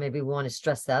about. So maybe we want to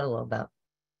stress that a little bit.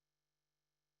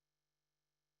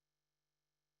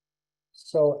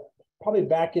 So probably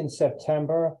back in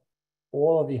September,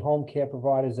 all of the home care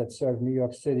providers that serve New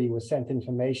York City were sent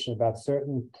information about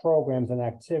certain programs and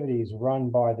activities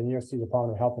run by the New York City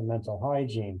Department of Health and Mental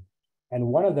Hygiene. And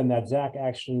one of them that Zach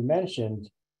actually mentioned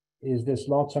is this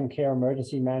long-term care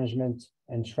emergency management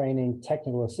and training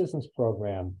technical assistance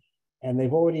program. And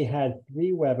they've already had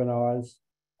 3 webinars.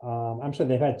 I'm sorry,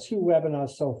 they've had 2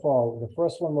 webinars so far. The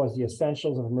first one was the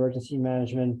essentials of emergency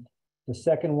management. The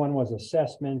second one was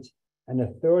assessment. And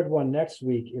the third one next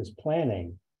week is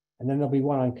planning. And then there'll be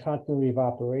one on continuity of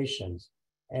operations.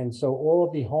 And so all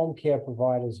of the home care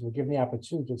providers were given the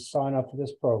opportunity to sign up for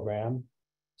this program.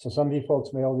 So some of you folks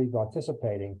may already be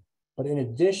participating. But in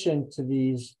addition to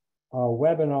these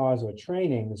webinars or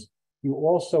trainings, you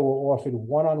also were offered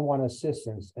one-on-one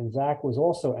assistance. And Zach was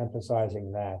also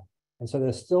emphasizing that. And so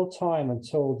there's still time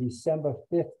until December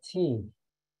 15th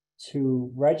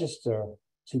to register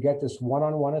to get this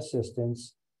one-on-one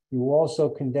assistance. You also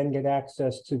can then get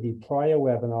access to the prior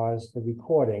webinars, the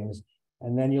recordings,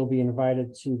 and then you'll be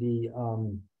invited to the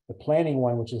planning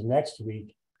one, which is next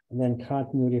week, and then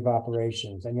continuity of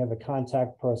operations. And you have a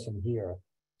contact person here.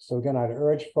 So again, I'd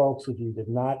urge folks, if you did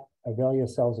not avail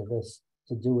yourselves of this,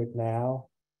 to do it now.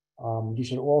 You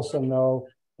should also know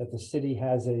that the city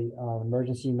has a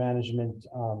emergency management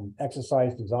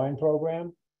exercise design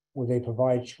program where they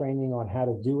provide training on how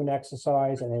to do an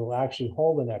exercise, and they will actually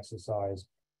hold an exercise.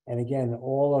 And again,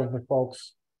 all of the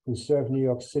folks who serve New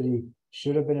York City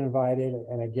should have been invited.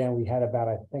 And again, we had about,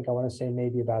 I want to say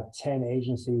maybe about 10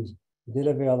 agencies did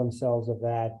avail themselves of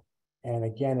that. And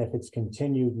again, if it's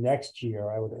continued next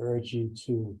year, I would urge you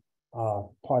to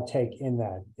partake in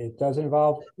that. It does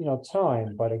involve,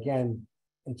 time, but again,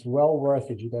 it's well worth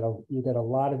it. You get a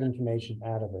lot of information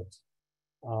out of it.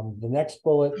 The next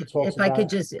bullet talks If I could about.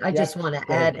 just, I Yep, just want to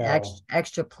go ahead, add Carol.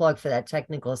 extra plug for that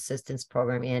technical assistance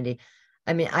program, Andy.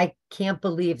 I mean, I can't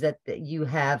believe that you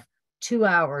have 2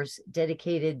 hours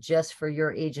dedicated just for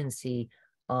your agency,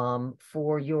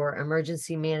 for your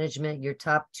emergency management, your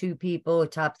top 2 people,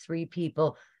 top 3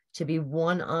 people, to be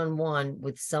one-on-one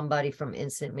with somebody from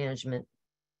incident management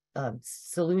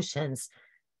solutions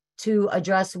to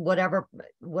address whatever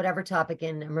topic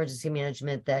in emergency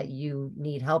management that you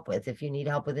need help with. If you need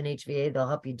help with an HVA, they'll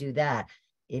help you do that.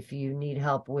 If you need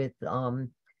help with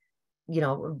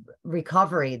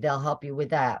recovery, they'll help you with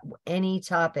that. Any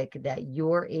topic that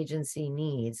your agency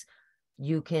needs,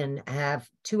 you can have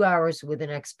 2 hours with an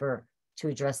expert to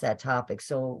address that topic.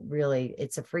 So really,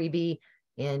 it's a freebie,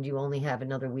 and you only have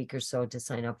another week or so to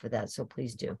sign up for that. So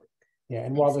please do. Yeah,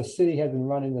 and while the city has been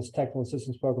running this technical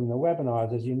assistance program in the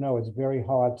webinars, as you know, it's very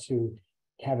hard to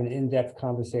have an in-depth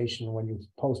conversation when you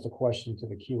post a question to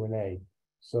the Q&A.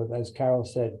 So as Carol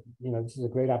said, this is a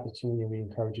great opportunity, and we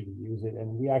encourage you to use it.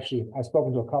 And I've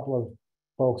spoken to a couple of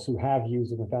folks who have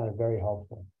used it and found it very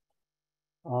helpful.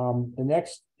 The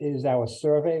next is our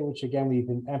survey, which again, we've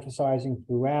been emphasizing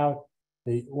throughout.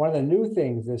 One of the new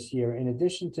things this year, in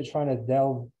addition to trying to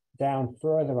delve down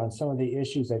further on some of the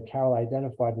issues that Carol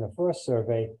identified in the first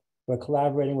survey, we're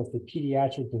collaborating with the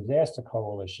Pediatric Disaster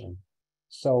Coalition.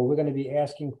 So we're going to be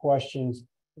asking questions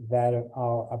that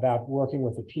are about working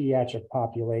with the pediatric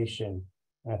population.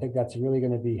 And I think that's really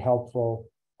going to be helpful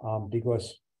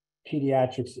because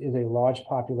pediatrics is a large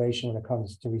population when it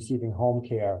comes to receiving home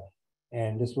care.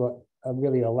 And this will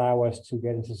really allow us to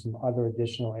get into some other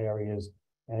additional areas.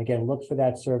 And again, look for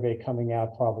that survey coming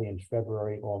out probably in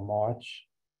February or March.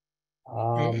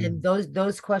 And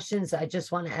those questions, I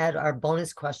just want to add, are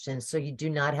bonus questions. So you do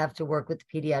not have to work with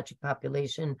the pediatric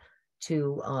population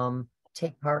to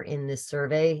take part in this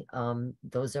survey.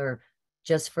 Those are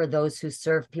just for those who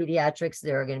serve pediatrics.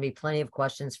 There are going to be plenty of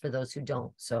questions for those who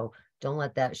don't. So don't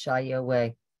let that shy you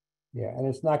away. Yeah, and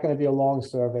it's not going to be a long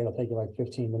survey. It'll take you like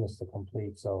 15 minutes to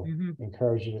complete. So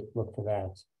encourage you to look for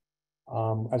that.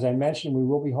 As I mentioned, we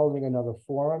will be holding another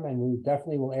forum, and we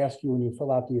definitely will ask you when you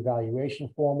fill out the evaluation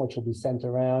form, which will be sent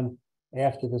around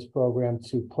after this program,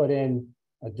 to put in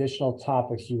additional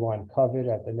topics you want covered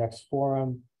at the next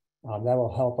forum. That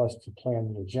will help us to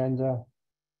plan the agenda.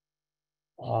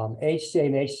 HCA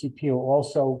and HCP are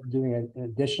also doing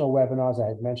additional webinars. I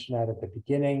had mentioned that at the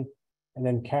beginning. And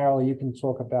then Carol, you can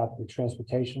talk about the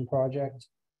transportation project.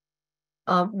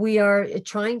 We are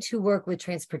trying to work with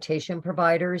transportation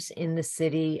providers in the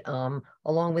city,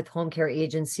 along with home care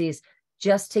agencies,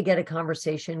 just to get a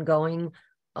conversation going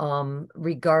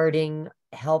regarding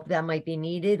help that might be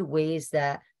needed, ways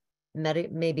that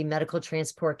maybe medical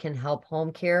transport can help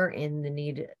home care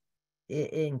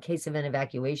in case of an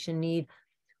evacuation need,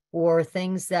 or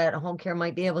things that home care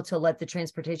might be able to let the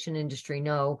transportation industry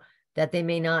know that they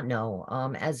may not know.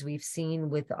 As we've seen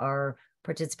with our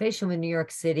participation with New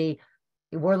York City,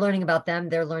 we're learning about them,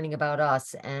 they're learning about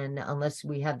us. And unless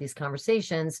we have these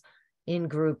conversations in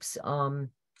groups, some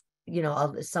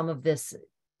of this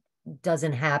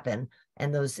doesn't happen,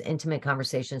 and those intimate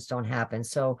conversations don't happen.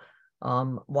 So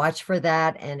watch for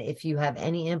that. And if you have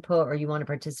any input or you want to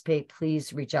participate,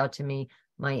 please reach out to me.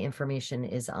 My information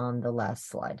is on the last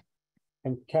slide.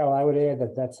 And Carol, I would add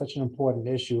that that's such an important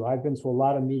issue. I've been to a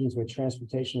lot of meetings where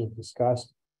transportation is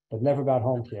discussed, but never about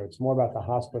home care. It's more about the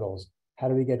hospitals. How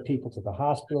do we get people to the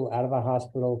hospital, out of the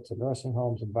hospital, to nursing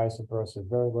homes, and vice versa?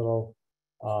 Very little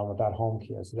about home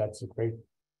care. So that's a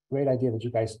great idea that you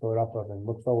guys thought up of, and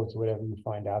look forward to whatever you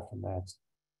find out from that.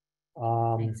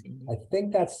 Thanks, I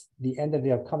think that's the end of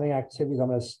the upcoming activities. I'm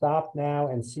going to stop now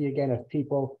and see again if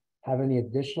people have any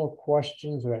additional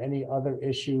questions or any other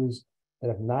issues that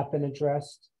have not been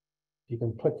addressed. You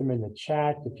can put them in the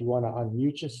chat. If you want to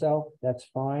unmute yourself, that's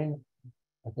fine.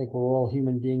 I think we're all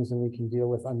human beings and we can deal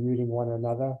with unmuting one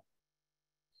another.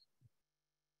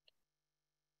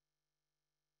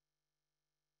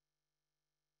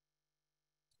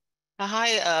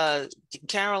 Hi,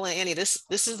 Carol and Annie. This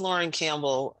is Lauren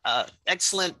Campbell.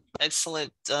 Excellent.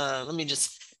 Let me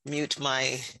just mute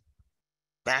my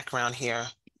background here.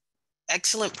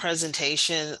 Excellent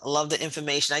presentation. Love the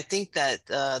information. I think that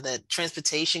the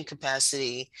transportation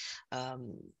capacity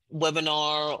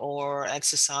webinar or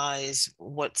exercise,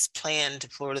 what's planned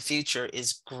for the future,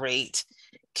 is great.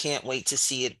 Can't wait to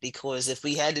see it, because if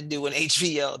we had to do an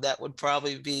HVO, that would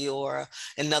probably be, or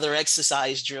another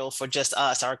exercise drill for just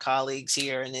us, our colleagues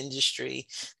here in industry,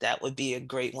 that would be a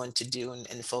great one to do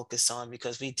and focus on,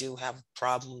 because we do have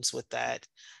problems with that.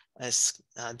 as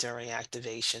during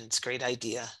activation. It's a great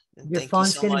idea. And Your thank you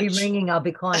phone's so going to be much. ringing. I'll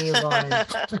be calling you, Lauren.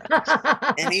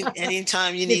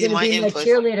 Anytime you You're need going to my be my input,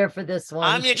 cheerleader for this I'm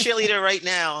one. your cheerleader right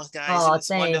now, guys. Oh, It's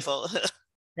thanks. wonderful.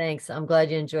 Thanks. I'm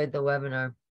glad you enjoyed the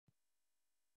webinar.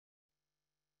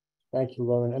 Thank you,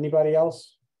 Lauren. Anybody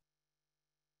else?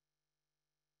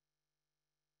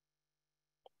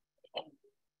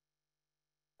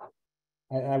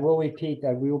 I will repeat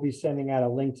that we will be sending out a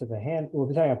link to we'll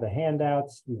be sending out the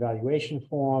handouts, the evaluation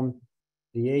form,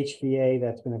 the HVA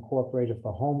that's been incorporated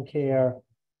for home care,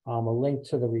 a link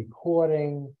to the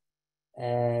recording,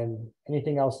 and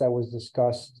anything else that was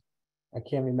discussed. I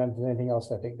can't remember anything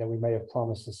else I think that we may have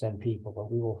promised to send people,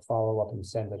 but we will follow up and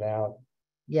send it out.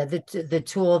 Yeah, the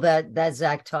tool that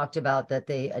Zach talked about that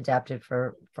they adapted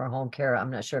for home care. I'm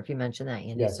not sure if you mentioned that,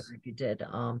 Andy. Yes. Sorry if you did.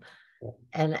 Yeah.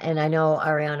 And I know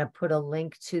Ariana put a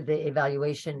link to the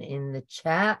evaluation in the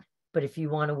chat, but if you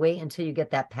want to wait until you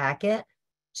get that packet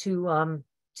to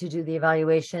do the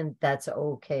evaluation, that's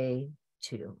okay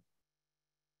too.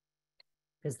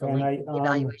 Because the link to the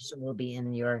evaluation will be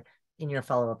in your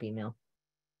follow-up email.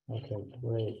 Okay,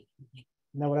 great.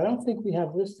 Now, what I don't think we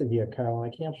have listed here, Carol, I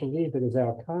can't believe it, is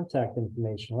our contact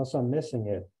information, unless I'm missing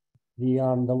it.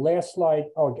 The last slide,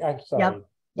 oh, I'm sorry.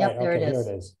 Yep, Right, there okay, it is.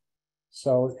 here it is.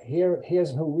 So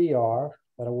here's who we are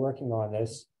that are working on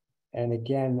this. And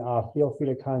again, feel free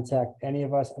to contact any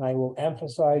of us. And I will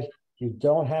emphasize, you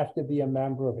don't have to be a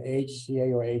member of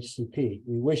HCA or HCP.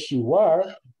 We wish you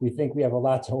were. We think we have a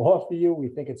lot to offer you. We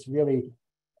think it's really,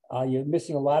 you're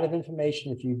missing a lot of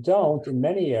information if you don't in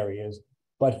many areas.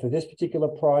 But for this particular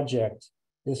project,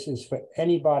 this is for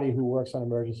anybody who works on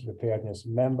emergency preparedness,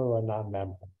 member or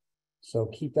non-member. So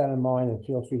keep that in mind and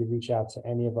feel free to reach out to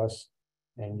any of us.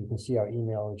 And you can see our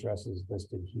email address is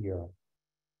listed here.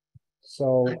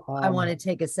 So I want to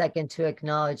take a second to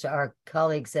acknowledge our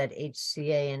colleagues at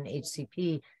HCA and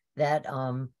HCP that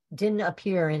didn't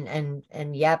appear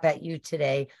and yap at you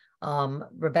today.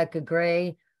 Rebecca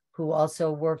Gray, who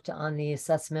also worked on the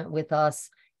assessment with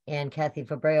us, and Kathy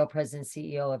Fabreo, President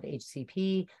CEO of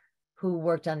HCP, who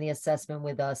worked on the assessment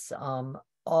with us.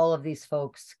 All of these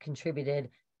folks contributed,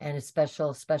 and a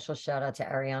special shout out to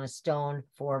Ariana Stone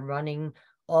for running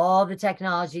all the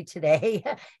technology today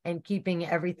and keeping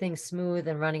everything smooth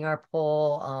and running our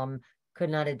poll. Could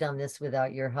not have done this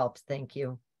without your help. Thank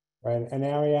you. Right, and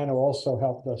Ariana also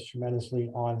helped us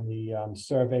tremendously on the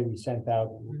survey we sent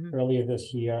out earlier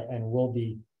this year, and we'll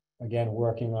be again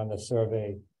working on the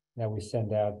survey that we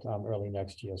send out early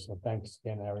next year. So thanks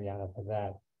again, Ariana, for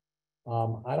that.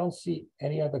 I don't see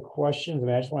any other questions. I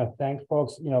mean, I just want to thank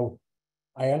folks. You know,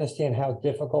 I understand how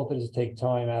difficult it is to take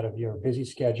time out of your busy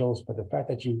schedules, but the fact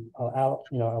that you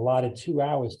allotted 2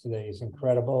 hours today is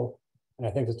incredible. And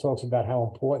I think this talks about how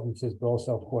important this is, but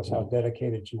also, of course, how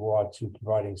dedicated you are to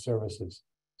providing services.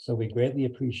 So we greatly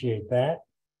appreciate that.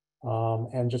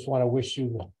 And just want to wish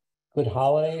you a good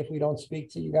holiday if we don't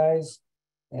speak to you guys.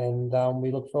 And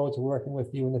we look forward to working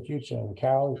with you in the future. And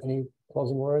Carol, any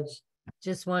closing words?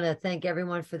 Just want to thank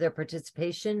everyone for their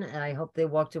participation, and I hope they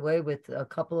walked away with a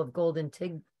couple of golden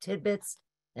tidbits,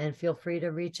 and feel free to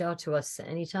reach out to us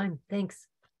anytime. Thanks.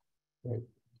 Great.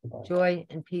 Joy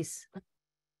and peace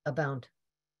abound.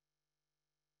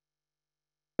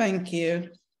 Thank you.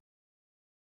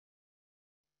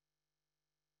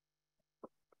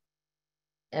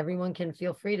 Everyone can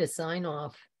feel free to sign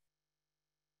off.